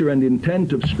nature and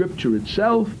intent of Scripture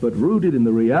itself, but rooted in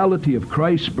the reality of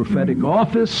Christ's prophetic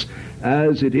office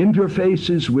as it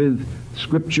interfaces with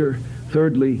Scripture.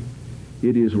 Thirdly,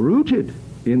 it is rooted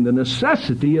in the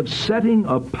necessity of setting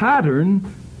a pattern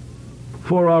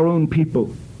for our own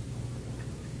people.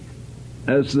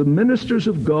 As the ministers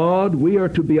of God, we are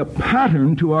to be a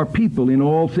pattern to our people in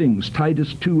all things.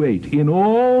 Titus 2:8. In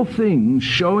all things,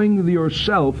 showing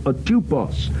yourself a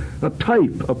typos, a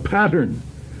type, a pattern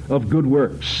of good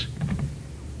works.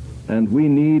 And we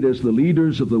need, as the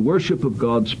leaders of the worship of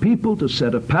God's people, to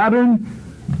set a pattern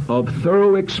of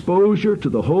thorough exposure to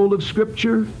the whole of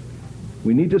Scripture.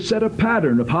 We need to set a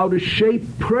pattern of how to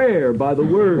shape prayer by the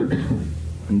Word.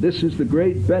 And this is the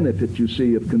great benefit, you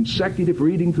see, of consecutive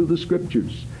reading through the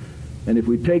Scriptures. And if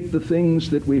we take the things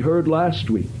that we heard last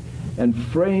week and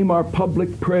frame our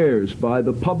public prayers by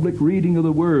the public reading of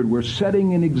the Word, we're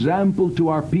setting an example to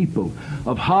our people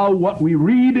of how what we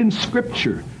read in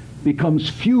Scripture becomes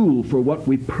fuel for what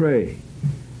we pray.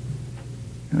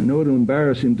 I know it'll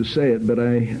embarrass him to say it, but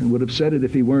I would have said it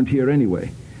if he weren't here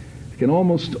anyway. I can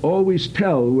almost always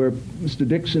tell where Mr.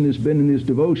 Dixon has been in his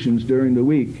devotions during the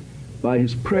week by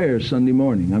his prayers Sunday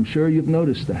morning. I'm sure you've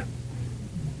noticed that.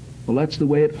 Well, that's the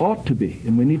way it ought to be.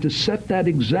 And we need to set that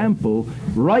example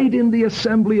right in the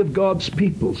assembly of God's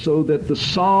people so that the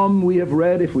psalm we have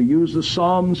read, if we use the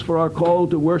Psalms for our call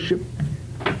to worship,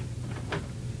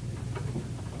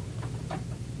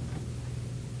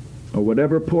 or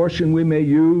whatever portion we may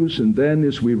use, and then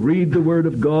as we read the Word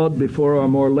of God before our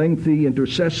more lengthy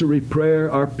intercessory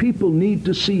prayer, our people need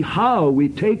to see how we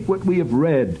take what we have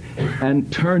read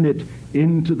and turn it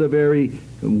into the very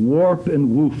warp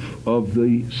and woof of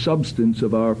the substance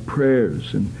of our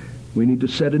prayers. And we need to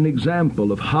set an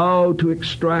example of how to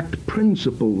extract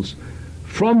principles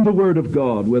from the Word of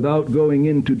God without going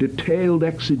into detailed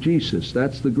exegesis.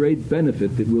 That's the great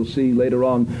benefit that we'll see later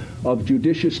on of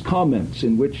judicious comments,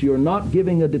 in which you're not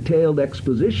giving a detailed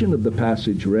exposition of the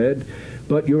passage read,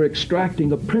 but you're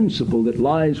extracting a principle that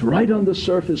lies right on the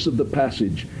surface of the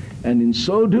passage. And in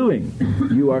so doing,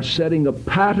 you are setting a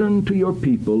pattern to your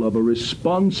people of a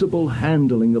responsible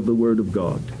handling of the Word of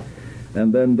God.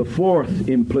 And then the fourth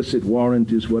implicit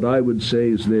warrant is what I would say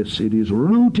is this: it is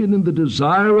rooted in the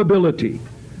desirability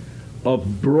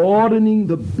of broadening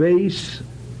the base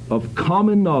of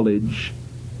common knowledge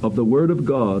of the Word of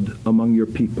God among your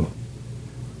people.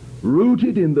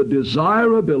 Rooted in the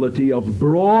desirability of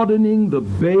broadening the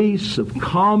base of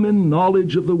common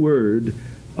knowledge of the Word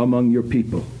among your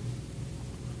people.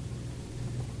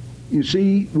 You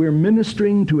see, we're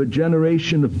ministering to a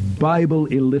generation of Bible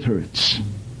illiterates.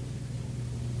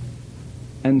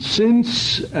 And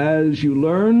since, as you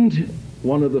learned,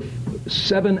 one of the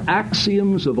 7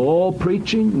 axioms of all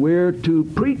preaching, we're to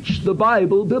preach the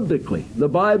Bible biblically. The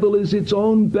Bible is its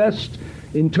own best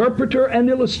interpreter and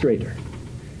illustrator.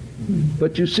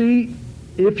 But you see,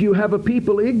 if you have a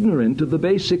people ignorant of the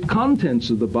basic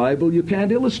contents of the Bible, you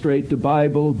can't illustrate the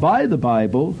Bible by the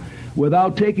Bible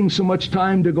without taking so much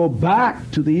time to go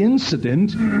back to the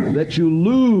incident that you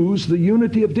lose the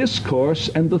unity of discourse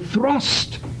and the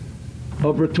thrust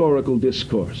of rhetorical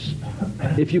discourse.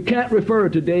 If you can't refer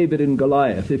to David and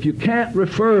Goliath, if you can't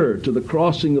refer to the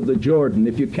crossing of the Jordan,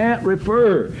 if you can't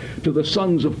refer to the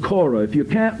sons of Korah, if you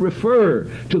can't refer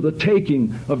to the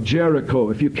taking of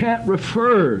Jericho, if you can't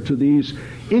refer to these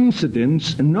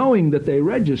incidents knowing that they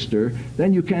register,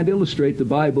 then you can't illustrate the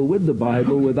Bible with the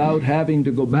Bible without having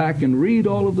to go back and read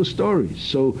all of the stories.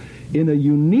 So in a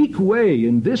unique way,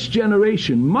 in this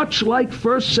generation, much like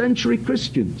first century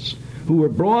Christians, who were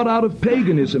brought out of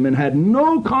paganism and had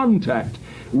no contact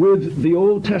with the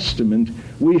Old Testament,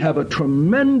 we have a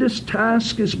tremendous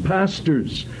task as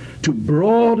pastors to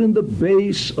broaden the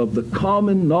base of the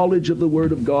common knowledge of the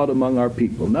Word of God among our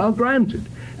people. Now, granted,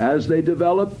 as they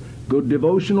develop good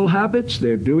devotional habits,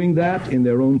 they're doing that in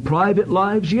their own private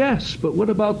lives, yes, but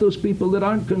what about those people that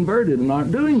aren't converted and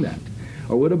aren't doing that?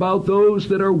 Or what about those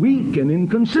that are weak and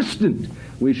inconsistent?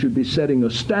 We should be setting a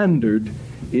standard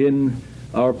in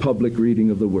our public reading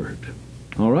of the Word.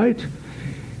 All right?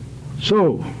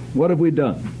 So, what have we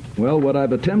done? Well, what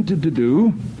I've attempted to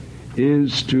do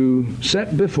is to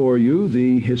set before you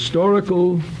the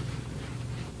historical,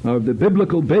 or the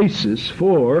biblical basis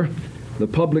for the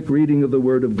public reading of the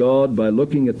Word of God by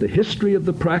looking at the history of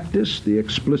the practice, the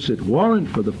explicit warrant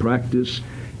for the practice,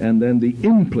 and then the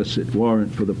implicit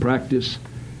warrant for the practice.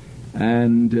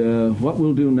 And what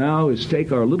we'll do now is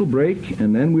take our little break,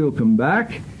 and then we'll come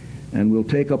back and we'll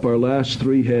take up our last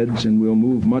 3 heads, and we'll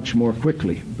move much more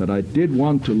quickly. But I did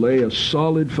want to lay a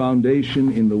solid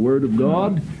foundation in the Word of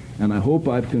God, and I hope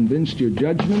I've convinced your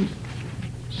judgment.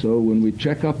 So when we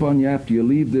check up on you after you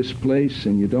leave this place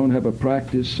and you don't have a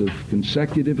practice of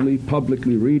consecutively,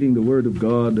 publicly reading the Word of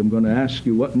God, I'm going to ask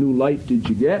you, what new light did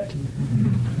you get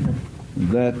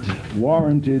that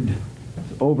warranted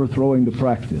overthrowing the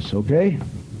practice? Okay?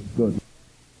 Good.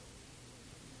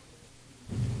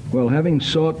 Well, having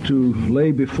sought to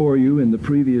lay before you in the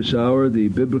previous hour the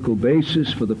biblical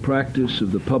basis for the practice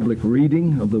of the public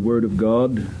reading of the Word of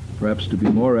God, perhaps to be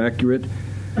more accurate,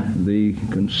 the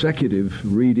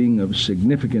consecutive reading of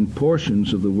significant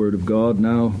portions of the Word of God,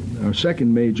 now our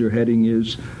second major heading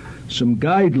is some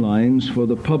guidelines for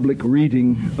the public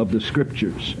reading of the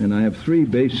Scriptures. And I have 3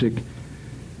 basic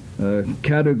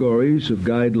categories of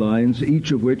guidelines,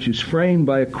 each of which is framed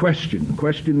by a question.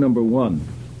 Question number 1.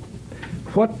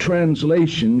 What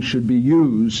translation should be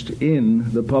used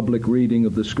in the public reading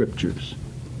of the Scriptures?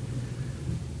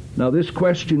 Now, this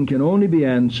question can only be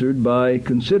answered by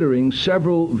considering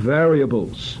several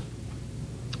variables.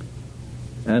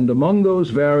 And among those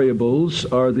variables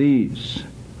are these.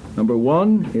 Number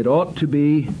 1, it ought to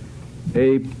be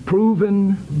a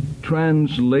proven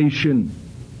translation.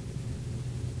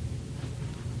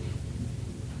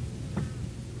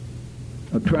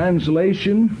 A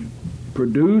translation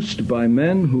produced by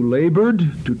men who labored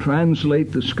to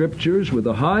translate the Scriptures with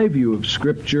a high view of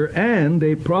Scripture and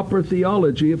a proper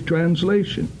theology of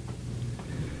translation.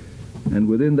 And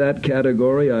within that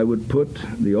category, I would put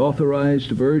the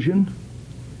Authorized Version,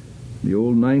 the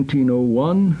old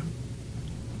 1901,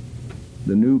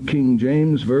 the New King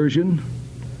James Version,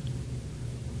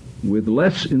 with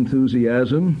less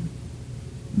enthusiasm,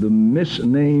 the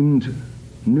misnamed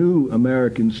New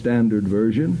American Standard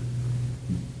Version,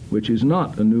 which is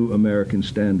not a New American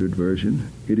Standard Version.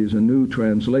 It is a new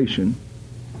translation,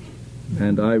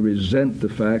 and I resent the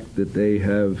fact that they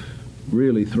have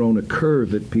really thrown a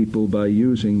curve at people by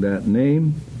using that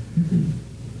name.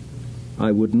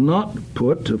 I would not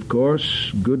put, of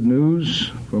course, Good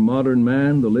News for Modern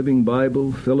Man, the Living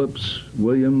Bible, Phillips,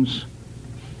 Williams,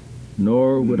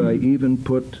 nor would I even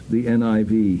put the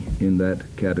NIV in that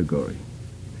category.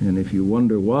 And if you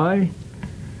wonder why,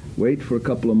 wait for a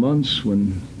couple of months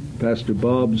when Pastor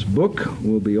Bob's book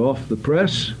will be off the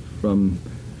press from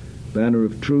Banner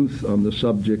of Truth on the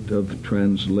subject of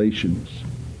translations.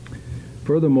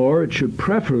 Furthermore, it should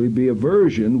preferably be a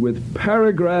version with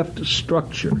paragraphed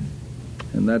structure.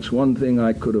 And that's one thing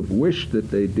I could have wished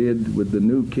that they did with the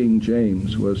New King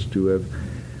James, was to have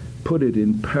put it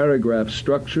in paragraph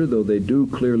structure, though they do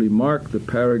clearly mark the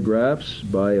paragraphs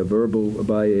by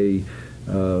a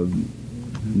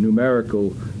numerical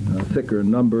thicker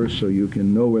number, so you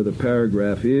can know where the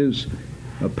paragraph is.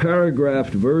 A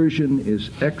paragraphed version is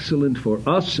excellent for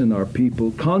us and our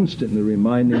people, constantly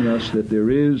reminding us that there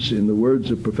is, in the words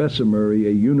of Professor Murray,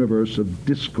 a universe of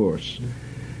discourse.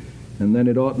 And then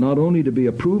it ought not only to be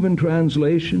a proven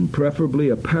translation, preferably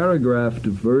a paragraphed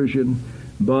version,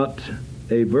 but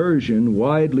a version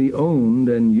widely owned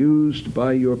and used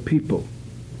by your people.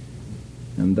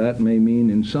 And that may mean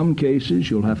in some cases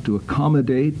you'll have to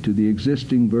accommodate to the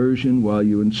existing version while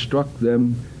you instruct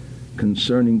them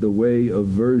concerning the way of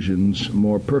versions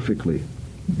more perfectly.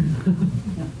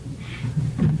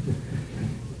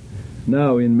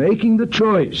 Now, in making the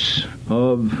choice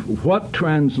of what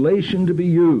translation to be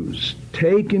used,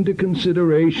 take into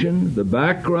consideration the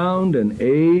background and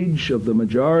age of the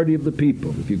majority of the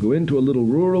people. If you go into a little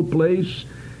rural place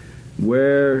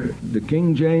where the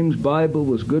King James Bible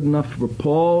was good enough for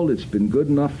Paul, it's been good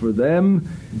enough for them,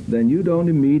 then you don't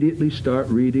immediately start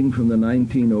reading from the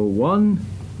 1901.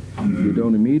 You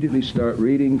don't immediately start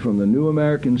reading from the New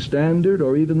American Standard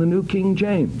or even the New King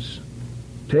James.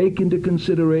 Take into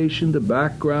consideration the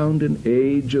background and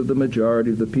age of the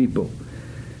majority of the people.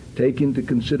 Take into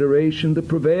consideration the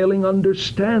prevailing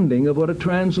understanding of what a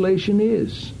translation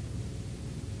is.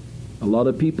 A lot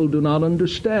of people do not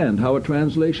understand how a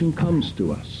translation comes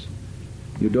to us.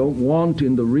 You don't want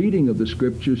in the reading of the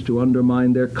Scriptures to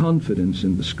undermine their confidence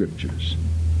in the Scriptures.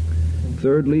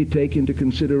 Thirdly, take into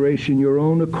consideration your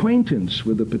own acquaintance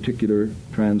with a particular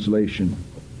translation.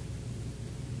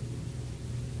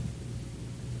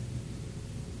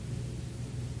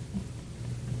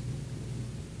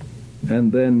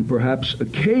 And then perhaps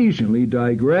occasionally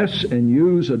digress and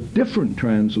use a different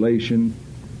translation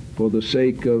for the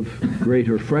sake of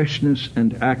greater freshness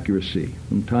and accuracy.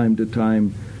 From time to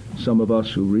time, some of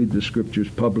us who read the Scriptures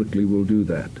publicly will do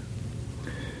that.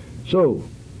 So,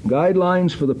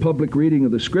 guidelines for the public reading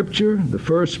of the Scripture. The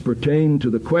first pertain to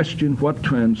the question, what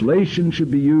translation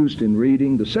should be used in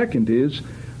reading? The second is,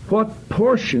 what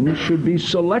portion should be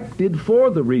selected for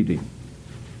the reading?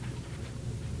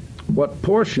 What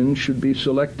portion should be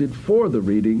selected for the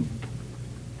reading?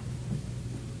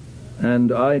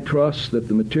 And I trust that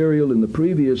the material in the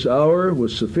previous hour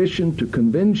was sufficient to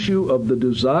convince you of the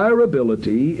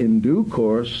desirability in due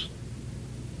course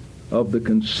of the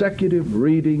consecutive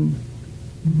reading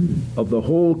of the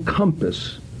whole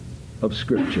compass of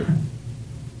Scripture.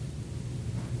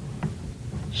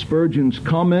 Spurgeon's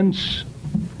comments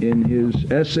in his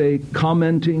essay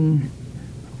commenting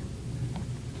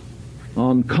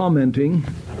on commenting,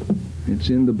 it's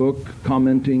in the book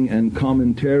Commenting and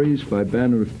Commentaries by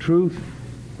Banner of Truth.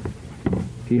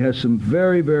 He has some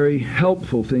very, very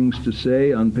helpful things to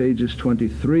say on pages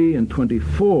 23 and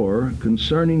 24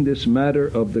 concerning this matter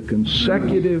of the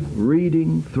consecutive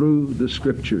reading through the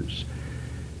Scriptures.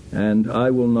 And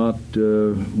I will not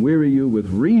weary you with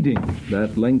reading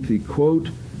that lengthy quote,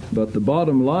 but the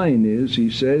bottom line is, he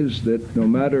says that no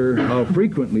matter how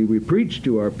frequently we preach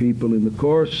to our people in the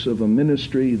course of a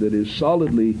ministry that is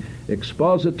solidly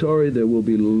expository, there will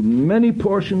be many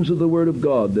portions of the Word of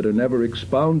God that are never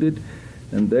expounded,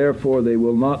 and therefore they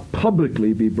will not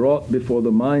publicly be brought before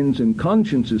the minds and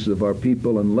consciences of our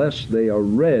people unless they are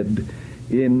read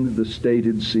in the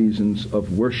stated seasons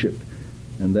of worship.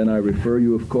 And then I refer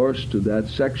you, of course, to that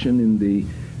section in the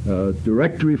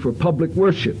Directory for Public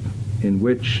Worship, in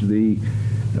which the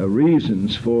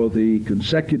reasons for the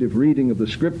consecutive reading of the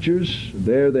Scriptures,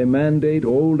 there they mandate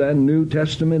Old and New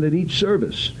Testament at each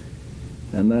service.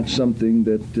 And that's something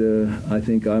that I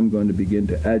think I'm going to begin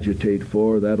to agitate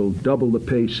for. That'll double the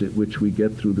pace at which we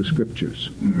get through the Scriptures.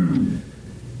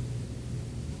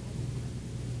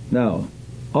 Now,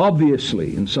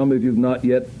 obviously, and some of you have not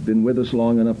yet been with us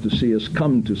long enough to see us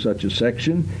come to such a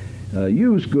section,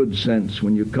 use good sense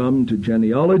when you come to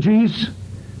genealogies,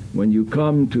 when you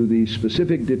come to the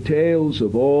specific details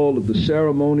of all of the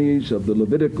ceremonies of the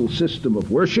Levitical system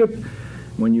of worship,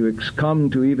 when you come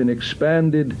to even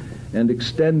expanded and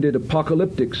extended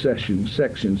apocalyptic sections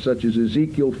such as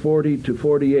Ezekiel 40 to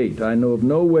 48. I know of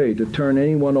no way to turn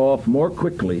anyone off more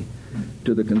quickly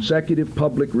to the consecutive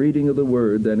public reading of the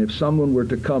Word than if someone were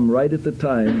to come right at the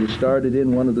time you started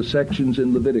in one of the sections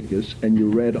in Leviticus and you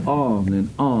read on and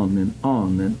on and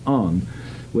on and on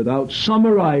without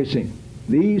summarizing.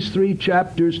 These 3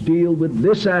 chapters deal with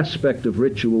this aspect of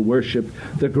ritual worship.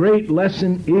 The great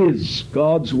lesson is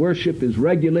God's worship is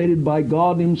regulated by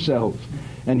God Himself,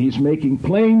 and He's making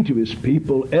plain to His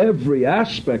people every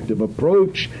aspect of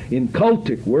approach in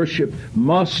cultic worship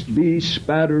must be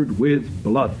spattered with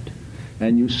blood.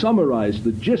 And you summarize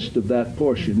the gist of that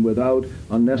portion without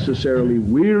unnecessarily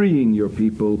wearying your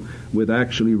people with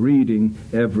actually reading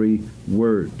every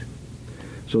word.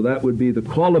 So that would be the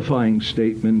qualifying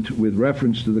statement with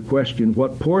reference to the question,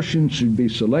 what portion should be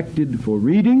selected for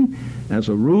reading? As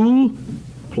a rule,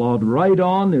 plod right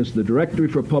on, as the Directory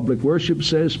for Public Worship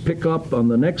says, pick up on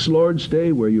the next Lord's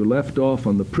Day where you left off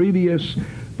on the previous,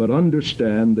 but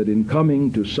understand that in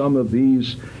coming to some of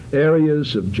these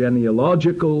areas of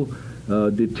genealogical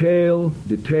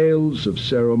details of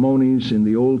ceremonies in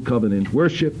the Old Covenant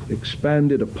worship,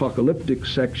 expanded apocalyptic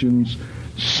sections,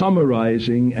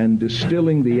 summarizing and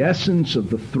distilling the essence of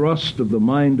the thrust of the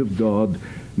mind of God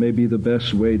may be the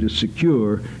best way to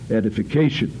secure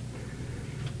edification.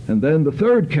 And then the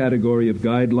third category of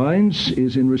guidelines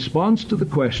is in response to the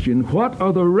question, what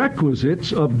are the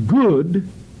requisites of good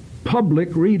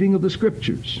public reading of the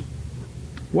Scriptures?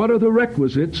 What are the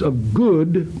requisites of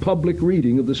good public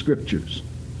reading of the Scriptures?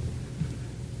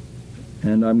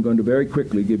 And I'm going to very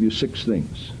quickly give you 6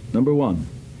 things. Number 1,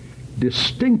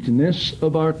 distinctness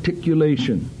of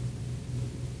articulation.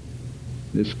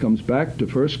 This comes back to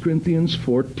 1 Corinthians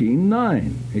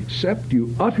 14:9. Except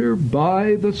you utter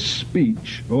by the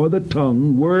speech or the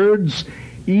tongue words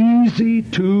easy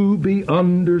to be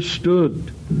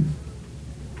understood.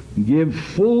 Give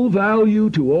full value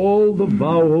to all the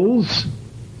vowels.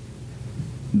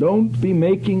 Don't be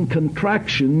making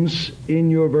contractions in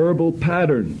your verbal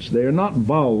patterns. They are not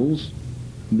vowels.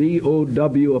 VOW''LS,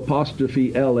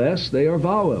 they are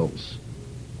vowels.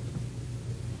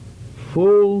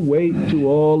 Full weight to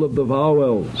all of the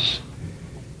vowels.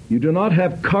 You do not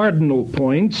have cardinal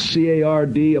points,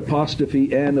 CARD''N''L,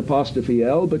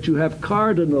 but you have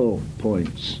cardinal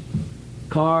points.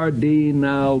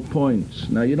 Cardinal points.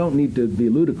 Now, you don't need to be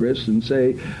ludicrous and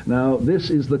say, now, this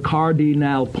is the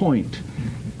cardinal point.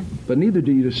 But neither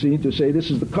do you need to say this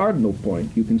is the cardinal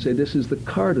point. You can say this is the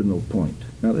cardinal point.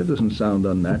 Now, that doesn't sound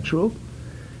unnatural.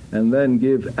 And then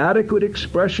give adequate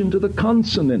expression to the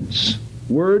consonants.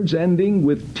 Words ending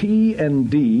with T and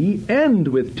D end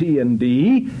with T and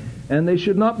D, and they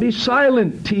should not be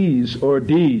silent T's or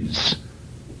D's.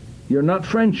 You're not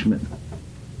Frenchmen.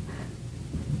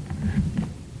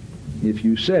 If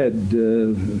you said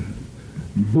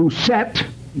Bousset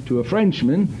to a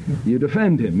Frenchman, you'd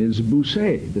offend him. It's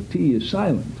Bousset. The T is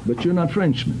silent. But you're not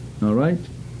Frenchman, all right?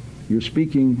 You're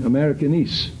speaking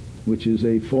Americanese, which is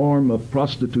a form of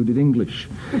prostituted English.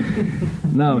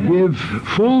 Now, give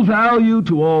full value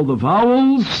to all the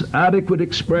vowels, adequate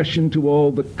expression to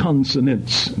all the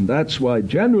consonants. And that's why,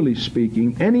 generally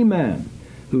speaking, any man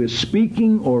who is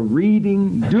speaking or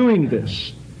reading, doing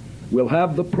this, will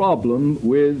have the problem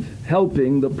with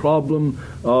helping the problem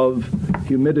of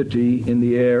humidity in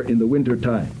the air in the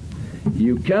wintertime.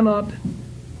 You cannot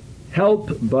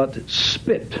help but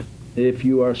spit if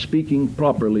you are speaking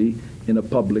properly in a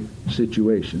public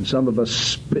situation. Some of us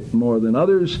spit more than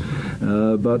others,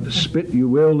 but spit you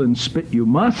will and spit you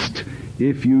must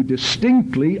if you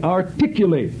distinctly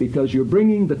articulate, because you're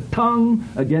bringing the tongue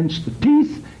against the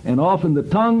teeth, and often the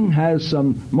tongue has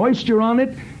some moisture on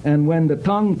it, and when the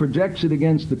tongue projects it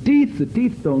against the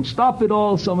teeth don't stop it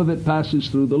all. Some of it passes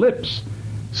through the lips.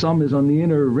 Some is on the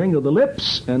inner ring of the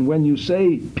lips, and when you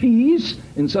say peas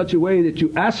in such a way that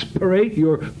you aspirate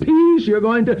your peas, you're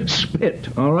going to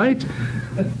spit, all right?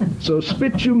 So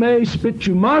spit you may, spit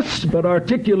you must, but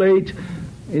articulate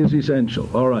is essential.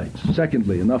 All right.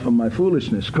 Secondly, enough of my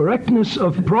foolishness. Correctness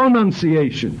of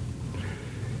pronunciation.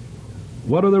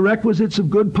 What are the requisites of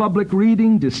good public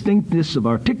reading? Distinctness of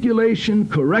articulation,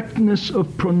 correctness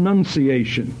of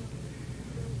pronunciation.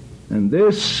 And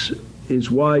this is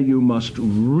why you must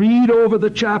read over the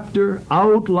chapter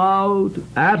out loud,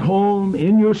 at home,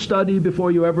 in your study,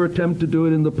 before you ever attempt to do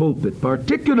it in the pulpit,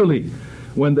 particularly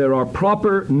when there are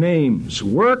proper names.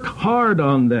 Work hard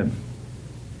on them.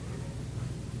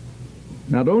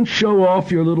 Now, don't show off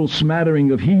your little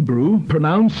smattering of Hebrew.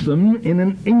 Pronounce them in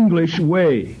an English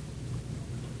way.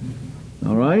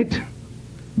 All right?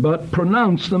 But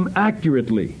pronounce them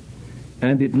accurately.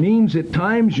 And it means at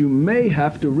times you may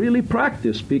have to really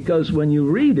practice, because when you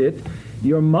read it,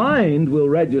 your mind will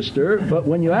register, but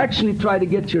when you actually try to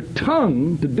get your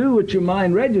tongue to do what your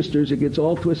mind registers, it gets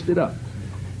all twisted up.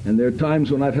 And there are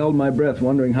times when I've held my breath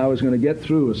wondering how I was going to get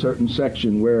through a certain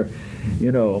section where,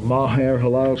 Maher,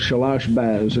 Halal, Shalash,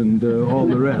 Baz, and all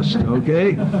the rest,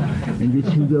 okay? And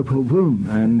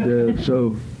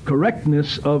so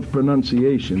correctness of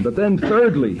pronunciation. But then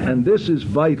thirdly, and this is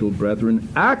vital, brethren,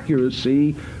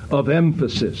 accuracy of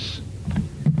emphasis.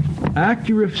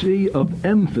 Accuracy of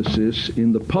emphasis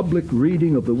in the public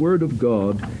reading of the Word of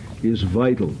God is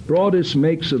vital. Broadus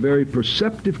makes a very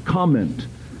perceptive comment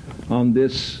on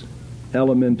this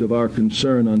element of our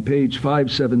concern on page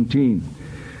 517.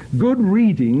 Good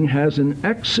reading has an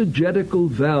exegetical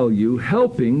value,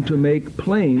 helping to make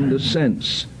plain the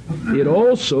sense. It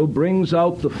also brings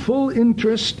out the full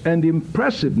interest and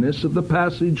impressiveness of the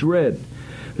passage read.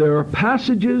 There are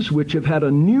passages which have had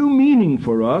a new meaning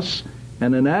for us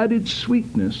and an added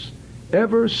sweetness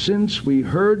ever since we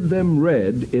heard them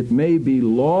read, it may be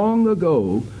long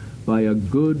ago, by a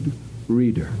good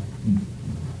reader.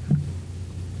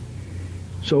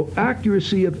 So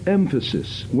accuracy of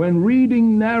emphasis. When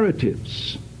reading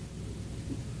narratives,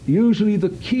 usually the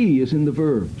key is in the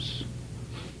verbs.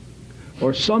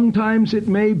 Or sometimes it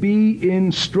may be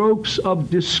in strokes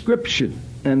of description,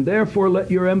 and therefore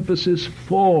let your emphasis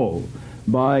fall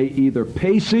by either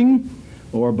pacing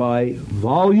or by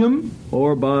volume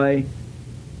or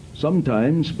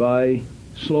sometimes by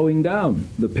slowing down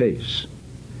the pace.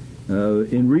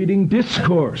 In reading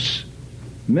discourse,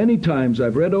 many times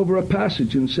I've read over a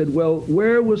passage and said, well,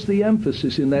 where was the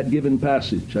emphasis in that given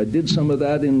passage? I did some of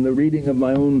that in the reading of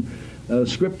my own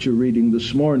scripture reading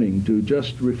this morning to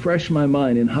just refresh my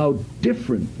mind in how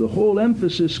different the whole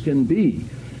emphasis can be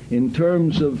in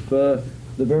terms of the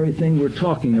very thing we're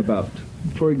talking about.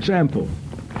 For example,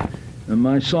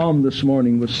 my psalm this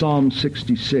morning was Psalm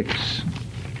 66.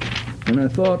 And I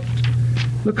thought,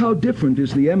 look how different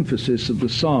is the emphasis of the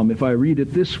psalm if I read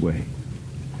it this way.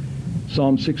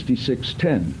 Psalm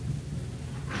 66:10.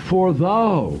 For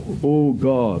thou, O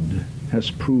God,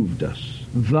 hast proved us.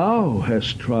 Thou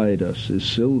hast tried us as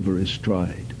silver is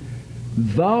tried.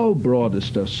 Thou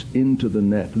broughtest us into the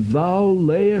net. Thou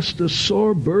layest a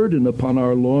sore burden upon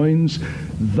our loins.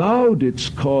 Thou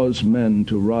didst cause men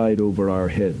to ride over our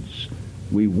heads.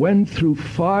 We went through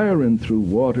fire and through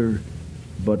water,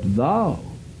 but thou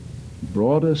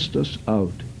broughtest us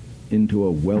out into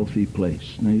a wealthy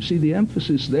place. Now you see, the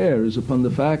emphasis there is upon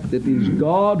the fact that it is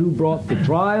God who brought the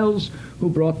trials, who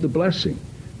brought the blessing.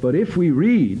 But if we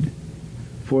read,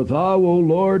 for thou, O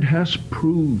Lord, hast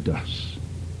proved us.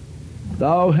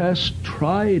 Thou hast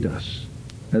tried us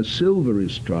as silver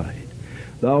is tried.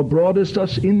 Thou broughtest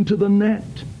us into the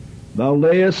net. Thou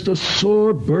layest a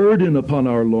sore burden upon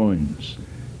our loins.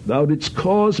 Thou didst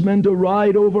cause men to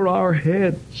ride over our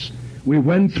heads. We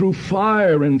went through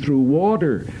fire and through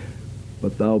water,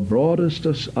 but thou broughtest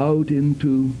us out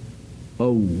into a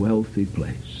wealthy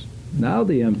place. Now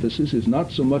the emphasis is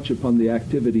not so much upon the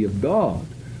activity of God,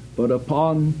 but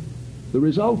upon the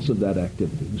results of that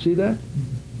activity. You see that?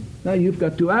 Now you've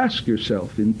got to ask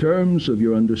yourself, in terms of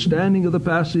your understanding of the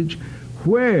passage,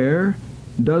 where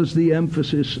does the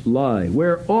emphasis lie?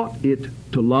 Where ought it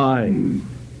to lie?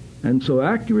 And so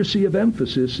accuracy of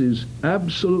emphasis is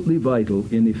absolutely vital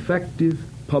in effective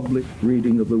public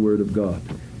reading of the Word of God.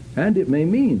 And it may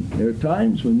mean there are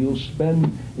times when you'll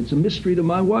spend, it's a mystery to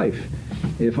my wife,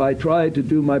 if I try to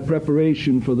do my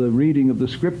preparation for the reading of the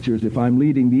Scriptures, if I'm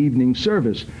leading the evening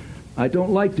service, I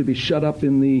don't like to be shut up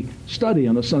in the study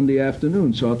on a Sunday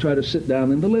afternoon, so I'll try to sit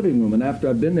down in the living room, and after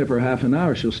I've been there for half an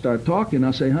hour, she'll start talking.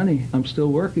 I'll say, honey, I'm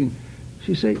still working.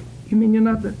 She'll say, you mean you're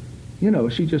not...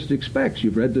 she just expects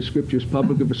you've read the Scriptures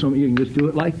publicly for some, you can just do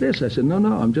it like this. I said, no,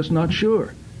 I'm just not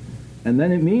sure. And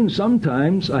then it means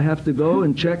sometimes I have to go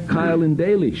and check Kyle and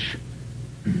Dalish,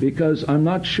 because I'm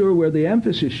not sure where the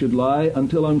emphasis should lie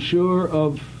until I'm sure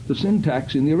of the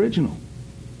syntax in the original.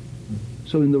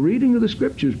 So in the reading of the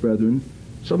Scriptures, brethren,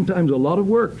 sometimes a lot of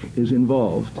work is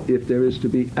involved if there is to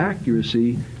be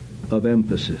accuracy of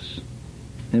emphasis.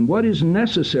 And what is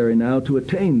necessary now to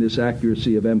attain this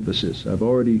accuracy of emphasis? I've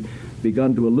already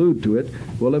begun to allude to it.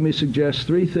 Well, let me suggest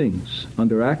three things.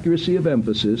 Under accuracy of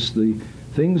emphasis, the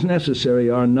things necessary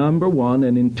are, number one,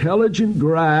 an intelligent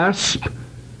grasp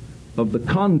of the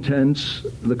contents,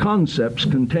 the concepts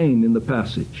contained in the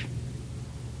passage.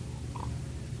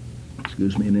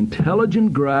 An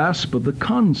intelligent grasp of the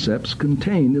concepts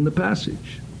contained in the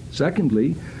passage.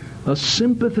 Secondly, a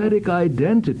sympathetic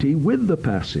identity with the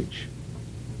passage.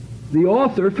 The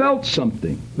author felt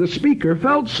something. The speaker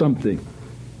felt something.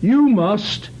 You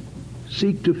must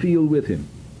seek to feel with him.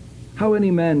 How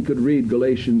any man could read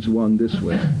Galatians 1 this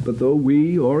way? But though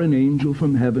we or an angel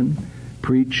from heaven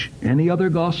preach any other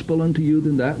gospel unto you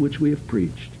than that which we have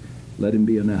preached, let him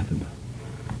be anathema.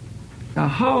 Now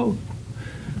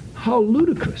how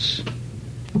ludicrous.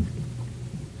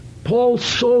 Paul's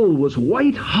soul was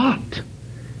white hot.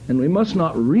 And we must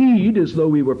not read as though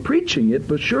we were preaching it,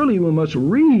 but surely we must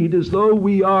read as though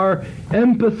we are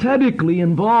empathetically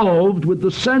involved with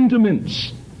the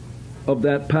sentiments of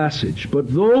that passage.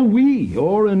 But though we,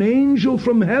 or an angel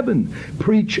from heaven,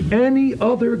 preach any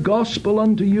other gospel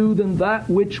unto you than that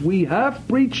which we have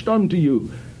preached unto you,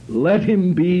 let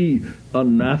him be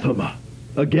anathema.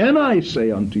 Again I say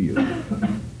unto you.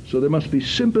 So there must be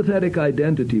sympathetic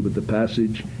identity with the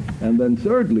passage. And then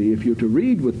thirdly, if you're to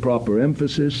read with proper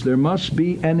emphasis, there must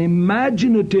be an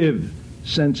imaginative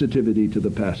sensitivity to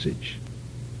the passage.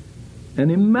 An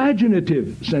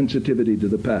imaginative sensitivity to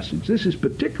the passage. This is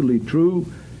particularly true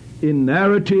in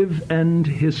narrative and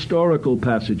historical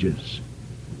passages.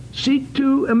 Seek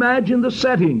to imagine the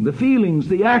setting, the feelings,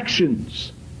 the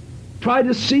actions. Try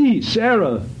to see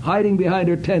Sarah hiding behind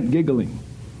her tent giggling.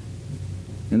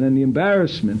 And then the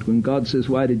embarrassment when God says,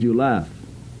 why did you laugh?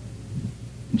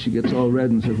 And she gets all red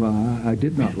and says, well, I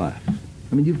did not laugh.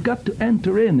 I mean, you've got to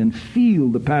enter in and feel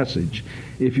the passage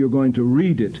if you're going to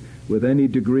read it with any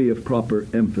degree of proper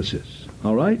emphasis.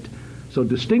 All right? So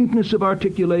distinctness of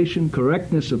articulation,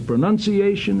 correctness of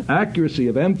pronunciation, accuracy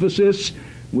of emphasis,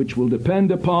 which will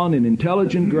depend upon an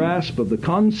intelligent grasp of the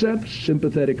concepts,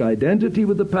 sympathetic identity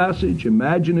with the passage,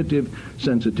 imaginative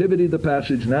sensitivity to the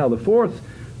passage. Now, the fourth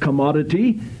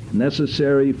commodity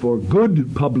necessary for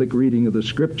good public reading of the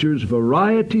Scriptures,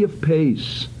 variety of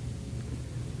pace.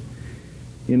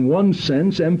 In one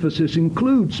sense, emphasis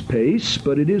includes pace,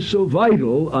 but it is so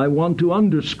vital, I want to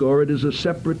underscore it as a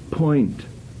separate point.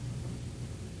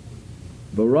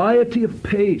 Variety of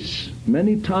pace.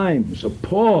 Many times a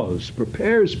pause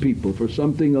prepares people for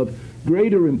something of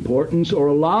greater importance or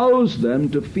allows them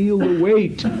to feel the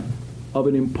weight of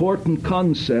an important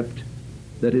concept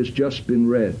that has just been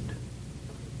read.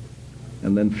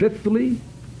 And then fifthly,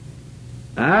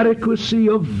 adequacy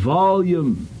of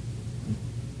volume.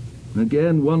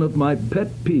 Again, one of my pet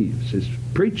peeves is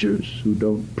preachers who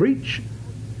don't preach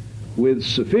with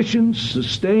sufficient,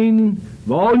 sustained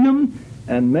volume,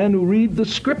 and men who read the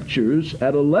Scriptures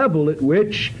at a level at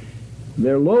which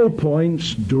their low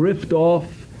points drift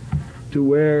off to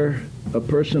where a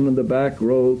person in the back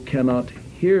row cannot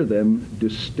hear them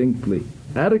distinctly.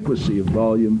 Adequacy of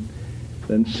volume.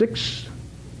 Then 6,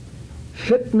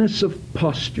 fitness of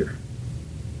posture.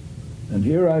 And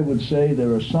here I would say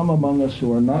there are some among us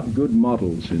who are not good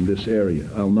models in this area.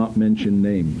 I'll not mention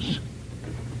names.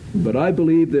 But I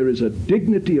believe there is a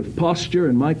dignity of posture,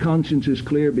 and my conscience is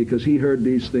clear because he heard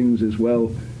these things as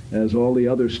well as all the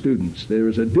other students. There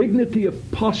is a dignity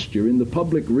of posture in the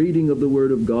public reading of the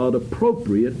Word of God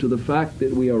appropriate to the fact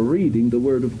that we are reading the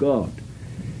Word of God.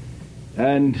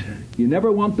 And you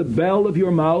never want the bell of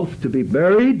your mouth to be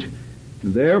buried.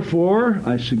 Therefore,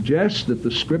 I suggest that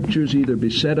the Scriptures either be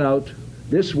set out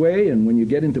this way, and when you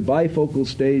get into bifocal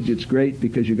stage, it's great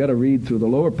because you got to read through the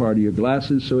lower part of your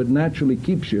glasses, so it naturally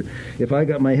keeps you. If I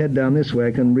got my head down this way,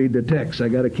 I can read the text. I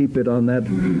got to keep it on that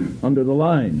under the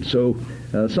line. So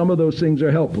some of those things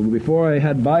are helpful. Before I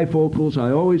had bifocals,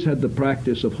 I always had the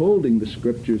practice of holding the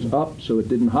Scriptures up so it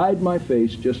didn't hide my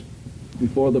face just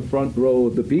before the front row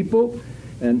of the people,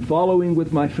 and following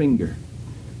with my finger,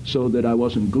 so that I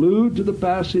wasn't glued to the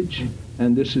passage,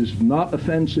 and this is not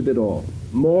offensive at all.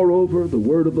 Moreover, the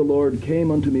word of the Lord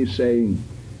came unto me, saying,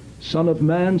 Son of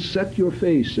man, set your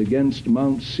face against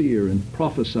Mount Seir, and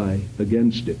prophesy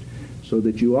against it, so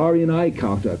that you are in eye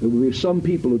contact. There will be some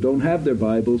people who don't have their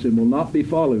Bibles and will not be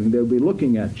following. They'll be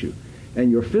looking at you. And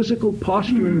your physical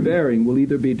posture and bearing will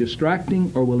either be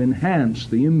distracting or will enhance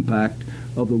the impact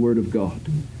of the Word of God.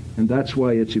 And that's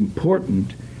why it's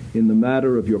important in the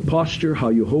matter of your posture, how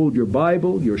you hold your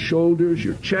Bible, your shoulders,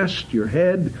 your chest, your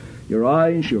head, your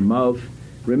eyes, your mouth.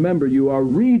 Remember, you are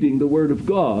reading the Word of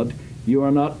God. You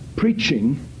are not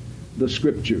preaching the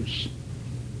Scriptures.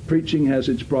 Preaching has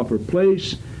its proper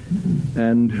place,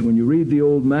 And when you read the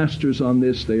old masters on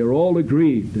this, they are all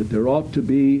agreed that there ought to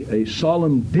be a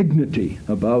solemn dignity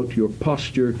about your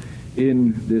posture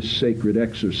in this sacred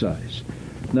exercise.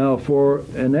 Now, for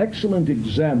an excellent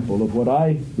example of what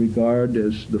I regard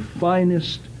as the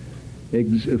finest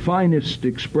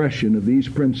expression of these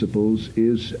principles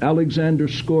is Alexander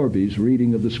Scorby's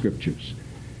reading of the Scriptures.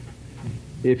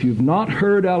 If you've not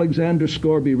heard Alexander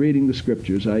Scorby reading the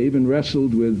Scriptures, I even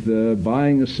wrestled with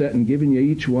buying a set and giving you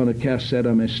each one a cassette.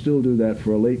 I may still do that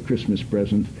for a late Christmas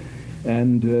present.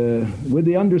 And with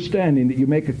the understanding that you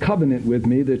make a covenant with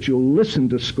me that you'll listen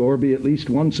to Scorby at least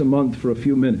once a month for a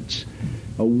few minutes.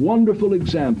 A wonderful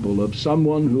example of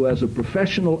someone who, as a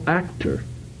professional actor,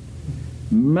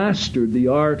 mastered the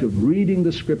art of reading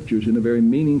the Scriptures in a very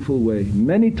meaningful way.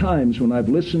 Many times when I've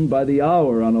listened by the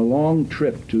hour on a long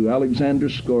trip to Alexander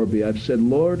Scorby, I've said,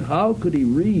 Lord, how could he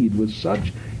read with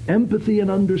such empathy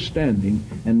and understanding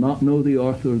and not know the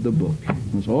author of the book?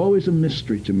 It was always a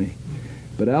mystery to me.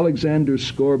 But Alexander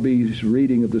Scorby's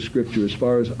reading of the Scripture, as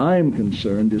far as I'm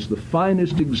concerned, is the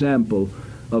finest example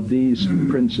of these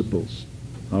principles.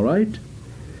 All right?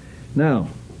 Now,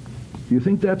 do you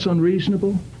think that's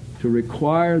unreasonable? To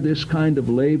require this kind of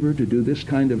labor, to do this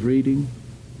kind of reading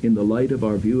in the light of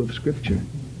our view of Scripture?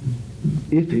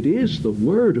 If it is the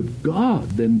Word of God,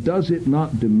 then does it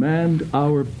not demand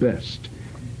our best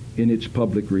in its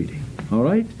public reading? All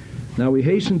right? Now we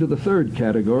hasten to the third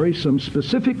category, some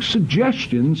specific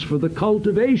suggestions for the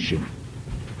cultivation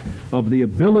of the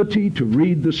ability to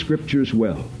read the Scriptures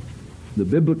well. The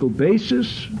biblical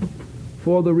basis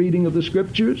for the reading of the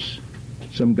Scriptures,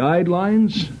 some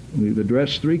guidelines. We've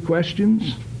addressed 3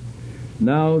 questions.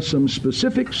 Now some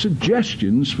specific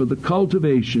suggestions for the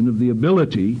cultivation of the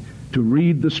ability to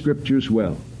read the Scriptures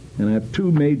well. And I have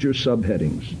 2 major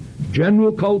subheadings: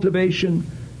 general cultivation,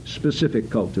 specific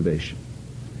cultivation.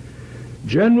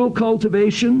 General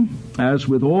cultivation, as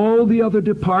with all the other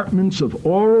departments of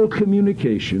oral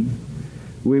communication,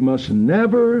 we must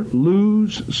never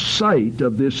lose sight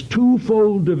of this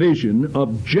twofold division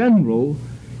of general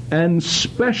and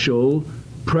special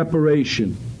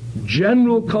preparation.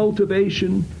 General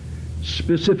cultivation,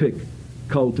 specific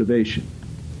cultivation.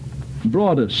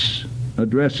 Broadus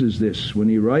addresses this when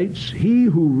he writes, "He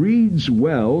who reads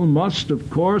well must, of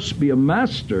course, be a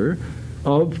master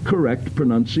of correct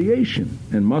pronunciation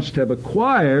and must have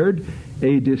acquired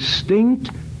a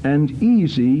distinct and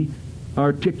easy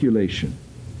articulation.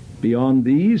 Beyond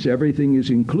these, everything is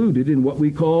included in what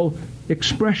we call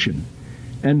expression.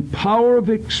 And power of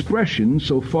expression,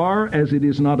 so far as it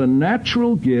is not a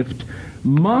natural gift,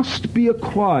 must be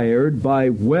acquired by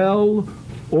well-ordered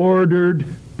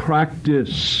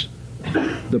practice.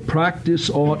 The practice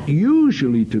ought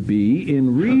usually to be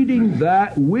in reading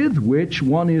that with which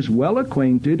one is well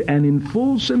acquainted and in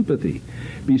full sympathy.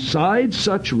 Besides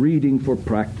such reading for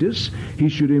practice, he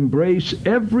should embrace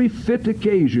every fit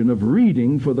occasion of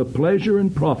reading for the pleasure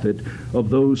and profit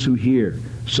of those who hear,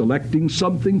 selecting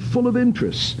something full of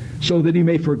interest, so that he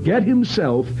may forget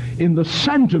himself in the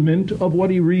sentiment of what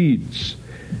he reads.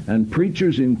 And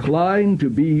preachers inclined to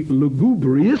be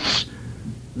lugubrious,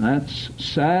 that's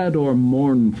sad or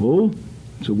mournful,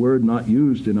 it's a word not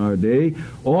used in our day,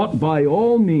 ought by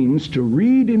all means to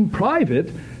read in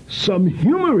private some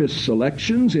humorous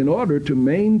selections in order to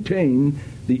maintain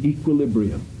the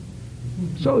equilibrium.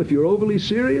 So if you're overly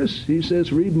serious, he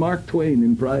says, read Mark Twain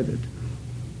in private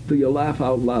till you laugh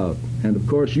out loud. And of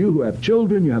course, you who have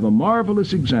children, you have a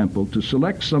marvelous example to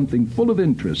select something full of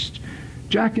interest.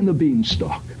 Jack and the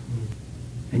Beanstalk.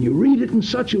 And you read it in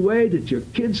such a way that your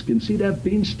kids can see that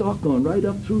beanstalk going right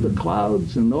up through the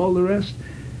clouds and all the rest.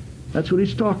 That's what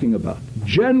he's talking about.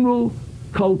 General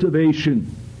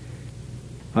cultivation.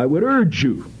 I would urge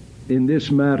you in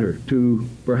this matter to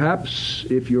perhaps,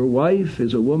 if your wife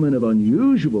is a woman of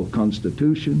unusual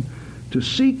constitution, to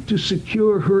seek to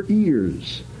secure her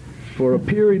ears for a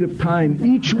period of time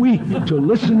each week to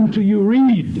listen to you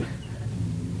read.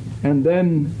 And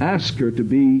then ask her to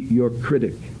be your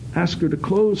critic. Ask her to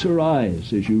close her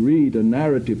eyes as you read a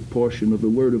narrative portion of the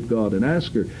Word of God, and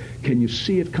ask her, can you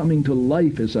see it coming to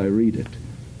life as I read it?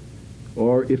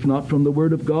 Or if not from the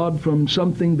Word of God, from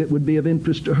something that would be of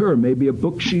interest to her, maybe a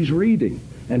book she's reading,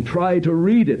 and try to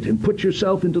read it and put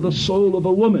yourself into the soul of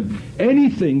a woman.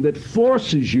 Anything that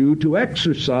forces you to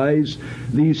exercise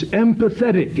these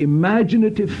empathetic,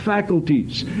 imaginative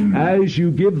faculties as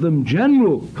you give them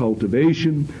general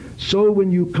cultivation. So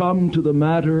when you come to the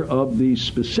matter of the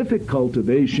specific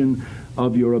cultivation,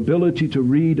 of your ability to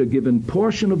read a given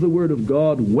portion of the Word of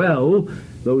God well,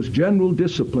 those general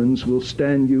disciplines will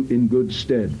stand you in good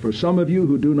stead. For some of you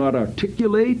who do not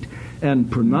articulate and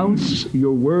pronounce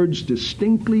your words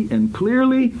distinctly and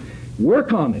clearly,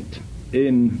 work on it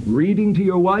in reading to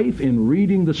your wife, in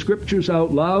reading the Scriptures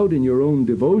out loud in your own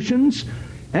devotions,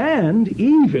 and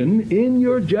even in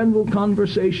your general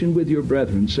conversation with your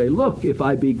brethren. Say, look, if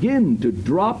I begin to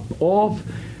drop off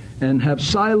and have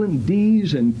silent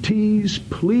D's and T's,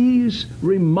 please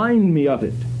remind me of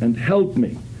it and help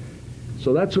me.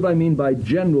 So that's what I mean by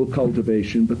general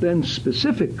cultivation. But then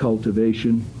specific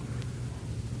cultivation,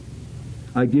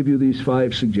 I give you these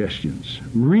 5 suggestions.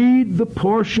 Read the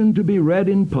portion to be read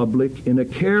in public in a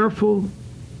careful,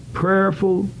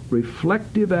 prayerful,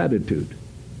 reflective attitude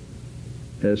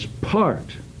as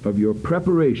part of your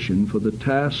preparation for the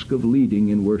task of leading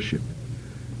in worship.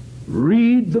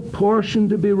 Read the portion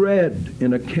to be read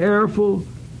in a careful,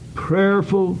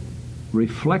 prayerful,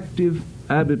 reflective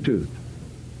attitude.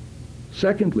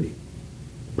 Secondly,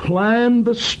 plan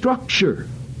the structure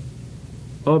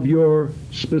of your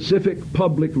specific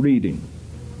public reading.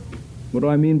 What do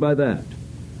I mean by that?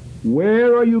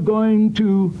 Where are you going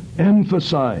to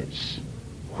emphasize?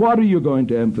 What are you going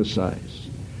to emphasize?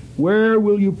 Where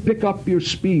will you pick up your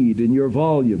speed and your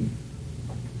volume?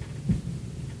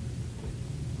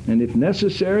 And if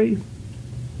necessary,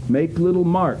 make little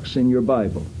marks in your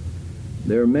Bible.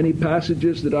 There are many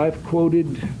passages that I've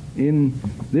quoted in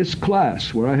this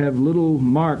class where I have little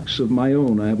marks of my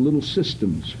own. I have little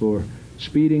systems for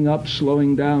speeding up,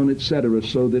 slowing down, etc.,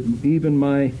 so that even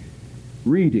my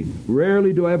reading,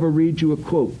 rarely do I ever read you a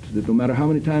quote that no matter how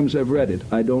many times I've read it,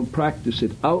 I don't practice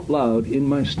it out loud in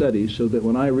my studies so that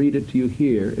when I read it to you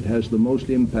here, it has the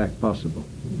most impact possible.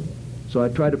 So I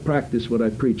try to practice what I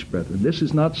preach, brethren. This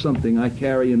is not something I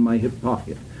carry in my hip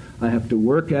pocket. I have to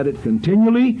work at it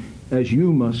continually, as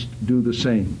you must do the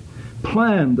same.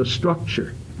 Plan the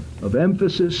structure of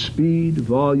emphasis, speed,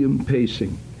 volume,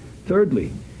 pacing.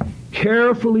 Thirdly,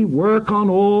 carefully work on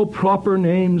all proper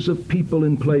names of people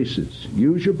and places.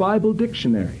 Use your Bible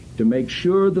dictionary to make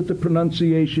sure that the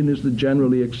pronunciation is the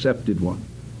generally accepted one.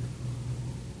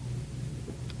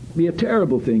 Be a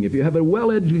terrible thing if you have a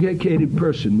well-educated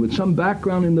person with some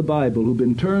background in the Bible who've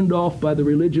been turned off by the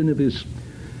religion of his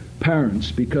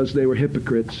parents because they were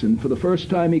hypocrites, and for the first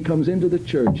time he comes into the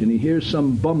church and he hears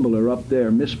some bumbler up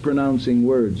there mispronouncing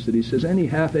words that he says any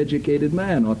half-educated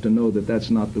man ought to know that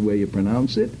that's not the way you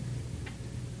pronounce it.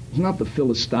 It's not the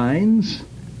Philistines,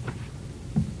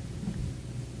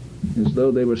 as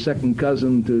though they were second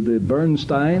cousin to the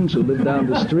Bernsteins who lived down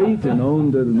the street and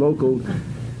owned the local.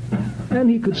 And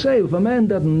he could say, if a man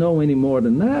doesn't know any more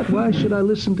than that, why should I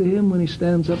listen to him when he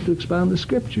stands up to expound the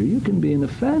Scripture? You can be an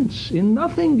offense, in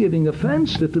nothing giving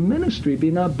offense, that the ministry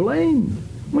be not blamed.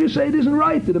 Well, you say it isn't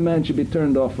right that a man should be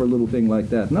turned off for a little thing like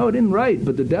that. No, it isn't right,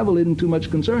 but the devil isn't too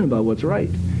much concerned about what's right.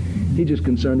 He's just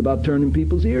concerned about turning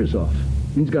people's ears off.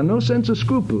 He's got no sense of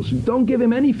scruples. Don't give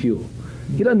him any fuel.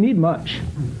 He doesn't need much.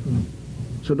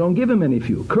 So don't give him any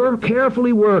fuel.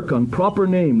 Carefully work on proper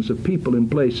names of people and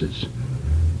places.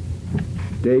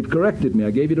 Dave corrected me. I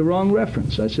gave you the wrong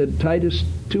reference. I said Titus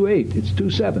 2:8. It's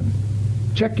 2:7.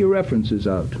 Check your references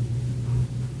out.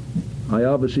 I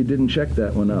obviously didn't check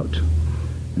that one out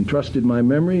and trusted my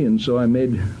memory, and so I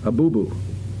made a boo-boo.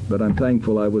 But I'm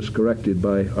thankful I was corrected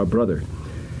by our brother.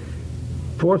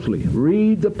 Fourthly,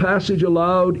 read the passage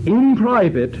aloud in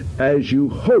private as you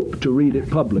hope to read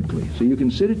it publicly. So you can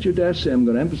sit at your desk, say, I'm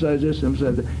going to emphasize this,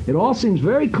 emphasize that. It all seems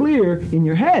very clear in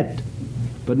your head.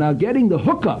 But now getting the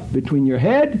hookup between your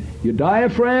head, your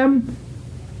diaphragm,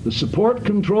 the support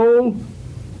control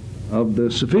of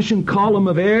the sufficient column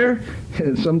of air,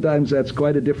 sometimes that's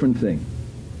quite a different thing.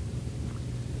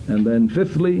 And then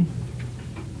fifthly,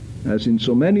 as in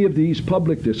so many of these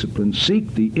public disciplines,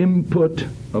 seek the input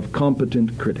of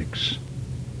competent critics.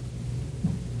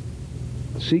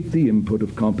 Seek the input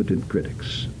of competent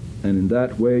critics. And in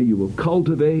that way you will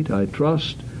cultivate, I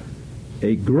trust,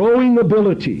 a growing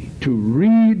ability to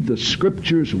read the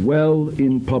Scriptures well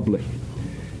in public.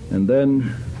 And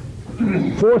then,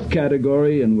 fourth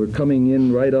category, and we're coming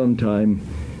in right on time,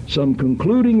 some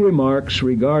concluding remarks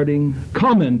regarding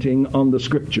commenting on the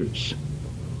Scriptures.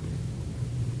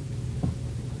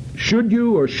 Should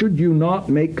you or should you not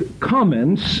make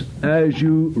comments as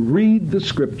you read the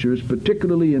Scriptures,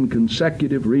 particularly in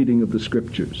consecutive reading of the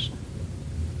Scriptures?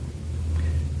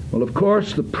 Well, of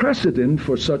course, the precedent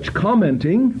for such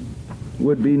commenting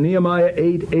would be Nehemiah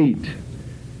 8:8.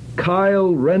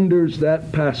 Kyle renders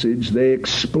that passage, they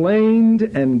explained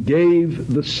and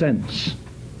gave the sense.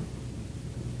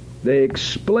 They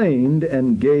explained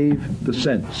and gave the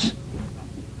sense.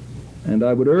 And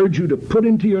I would urge you to put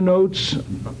into your notes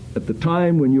at the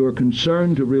time when you are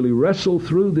concerned to really wrestle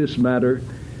through this matter.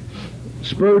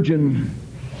 Spurgeon,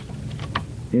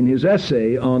 in his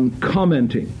essay on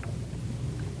commenting,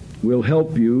 will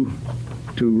help you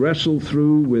to wrestle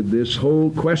through with this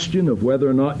whole question of whether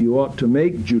or not you ought to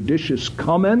make judicious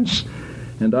comments.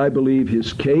 And I believe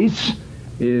his case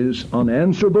is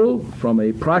unanswerable from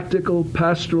a practical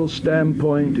pastoral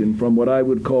standpoint and from what I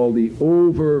would call the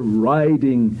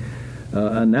overriding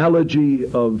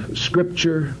analogy of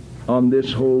Scripture on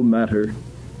this whole matter.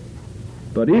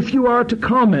 But if you are to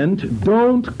comment,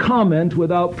 don't comment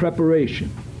without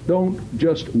preparation. Don't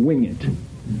just wing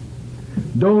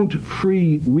it. Don't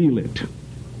freewheel it.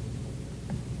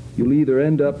 You'll either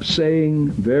end up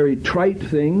saying very trite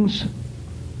things,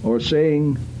 or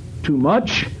saying too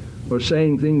much, or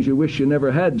saying things you wish you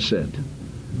never had said,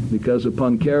 because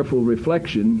upon careful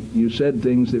reflection you said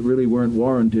things that really weren't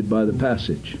warranted by the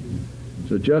passage.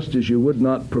 So just as you would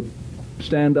not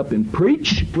stand up and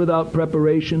preach without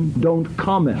preparation, don't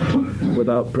comment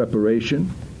without preparation.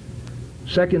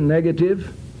 Second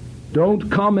negative,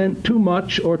 don't comment too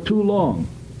much or too long.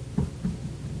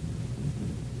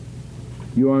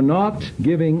 You are not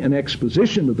giving an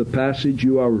exposition of the passage,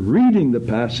 you are reading the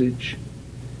passage,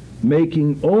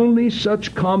 making only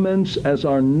such comments as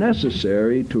are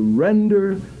necessary to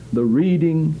render the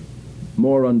reading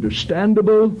more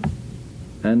understandable,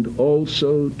 and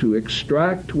also to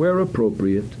extract, where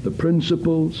appropriate, the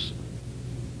principles,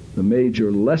 the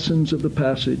major lessons of the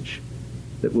passage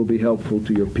that will be helpful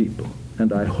to your people.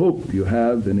 And I hope you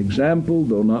have an example,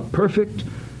 though not perfect,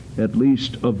 at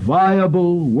least a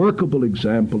viable, workable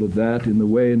example of that in the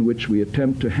way in which we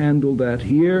attempt to handle that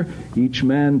here, each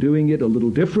man doing it a little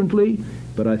differently.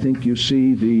 But I think you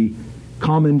see the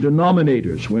common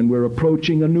denominators. When we're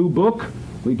approaching a new book,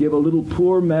 we give a little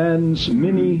poor man's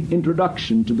mini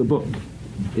introduction to the book.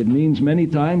 It means many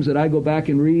times that I go back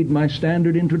and read my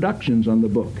standard introductions on the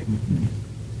book.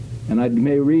 And I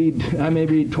may read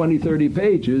 20, 30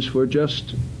 pages for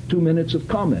just 2 minutes of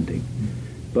commenting.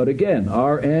 But again,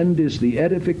 our end is the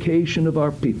edification of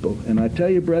our people. And I tell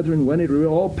you, brethren, when it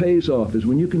all pays off is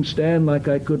when you can stand like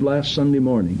I could last Sunday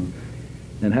morning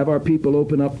and have our people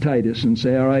open up Titus and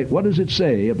say, all right, what does it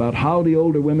say about how the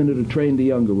older women are to train the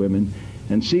younger women?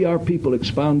 And see our people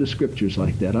expound the Scriptures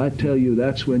like that. I tell you,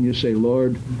 that's when you say,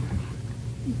 Lord,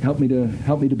 help me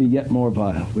to be yet more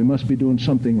vile. We must be doing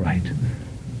something right.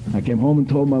 I came home and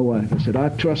told my wife, I said, I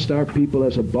trust our people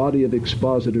as a body of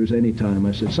expositors any time.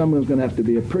 I said, someone's going to have to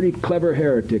be a pretty clever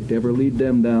heretic to ever lead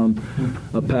them down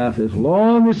a path as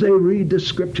long as they read the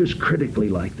Scriptures critically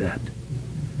like that.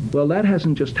 Well, that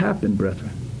hasn't just happened,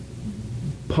 brethren.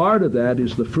 Part of that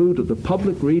is the fruit of the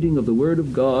public reading of the Word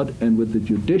of God and with the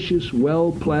judicious,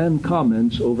 well-planned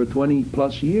comments over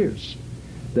 20-plus years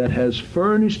that has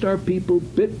furnished our people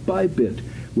bit by bit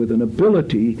with an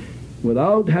ability,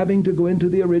 without having to go into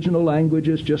the original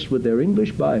languages, just with their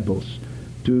English Bibles,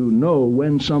 to know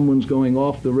when someone's going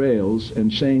off the rails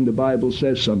and saying the Bible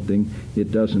says something it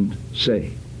doesn't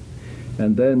say.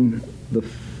 And then the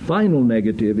final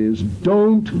negative is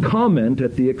don't comment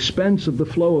at the expense of the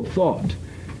flow of thought.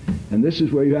 And this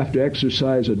is where you have to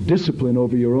exercise a discipline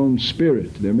over your own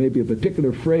spirit. There may be a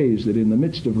particular phrase that in the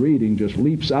midst of reading just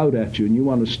leaps out at you and you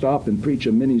want to stop and preach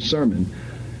a mini sermon.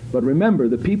 But remember,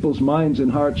 the people's minds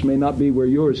and hearts may not be where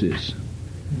yours is.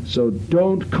 So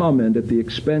don't comment at the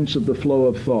expense of the flow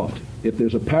of thought. If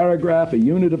there's a paragraph, a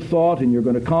unit of thought, and you're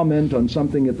going to comment on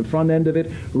something at the front end of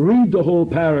it, read the whole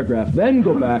paragraph. Then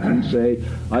go back and say,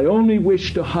 I only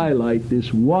wish to highlight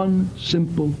this one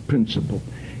simple principle.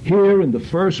 Here in the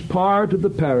first part of the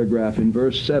paragraph, in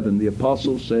verse 7, the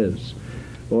apostle says,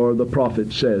 or the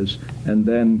prophet says, and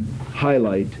then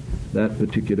highlight that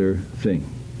particular thing.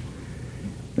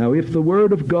 Now, if the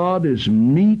Word of God is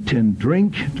meat and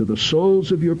drink to the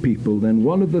souls of your people, then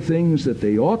one of the things that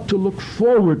they ought to look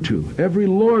forward to every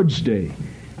Lord's Day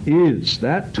is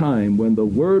that time when the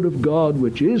Word of God,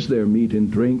 which is their meat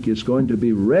and drink, is going to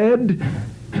be read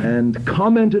and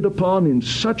commented upon in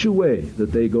such a way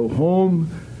that they go home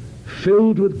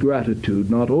filled with gratitude,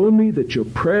 not only that your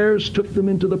prayers took them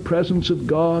into the presence of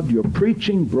God, your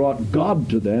preaching brought God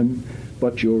to them,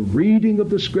 but your reading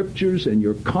of the Scriptures and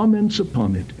your comments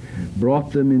upon it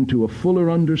brought them into a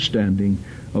fuller understanding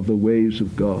of the ways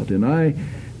of God. And I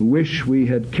wish we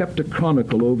had kept a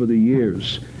chronicle over the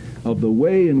years of the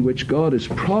way in which God has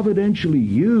providentially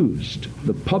used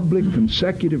the public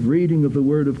consecutive reading of the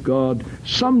Word of God,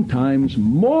 sometimes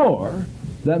more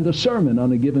than the sermon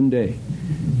on a given day.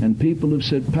 And people have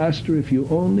said, Pastor, if you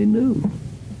only knew,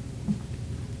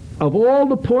 of all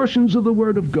the portions of the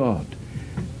Word of God,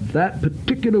 that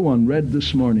particular one read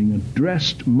this morning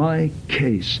addressed my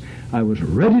case, I was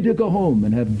ready to go home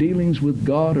and have dealings with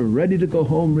God, or ready to go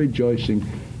home rejoicing.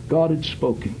 God had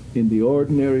spoken in the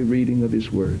ordinary reading of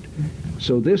His Word.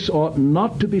 So this ought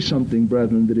not to be something,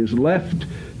 brethren, that is left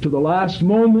to the last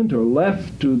moment, or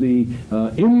left to the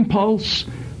impulse,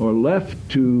 or left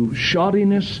to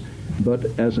shoddiness, but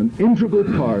as an integral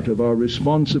part of our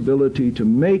responsibility to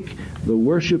make the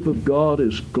worship of God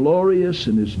as glorious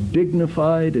and as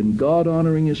dignified and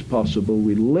God-honoring as possible.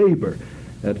 We labor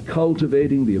at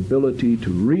cultivating the ability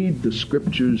to read the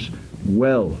Scriptures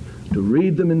well, to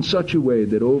read them in such a way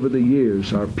that over the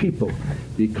years our people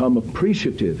become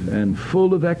appreciative and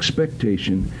full of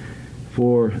expectation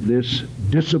for this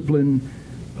discipline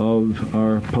of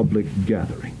our public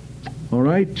gathering. All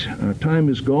right, our time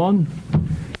is gone.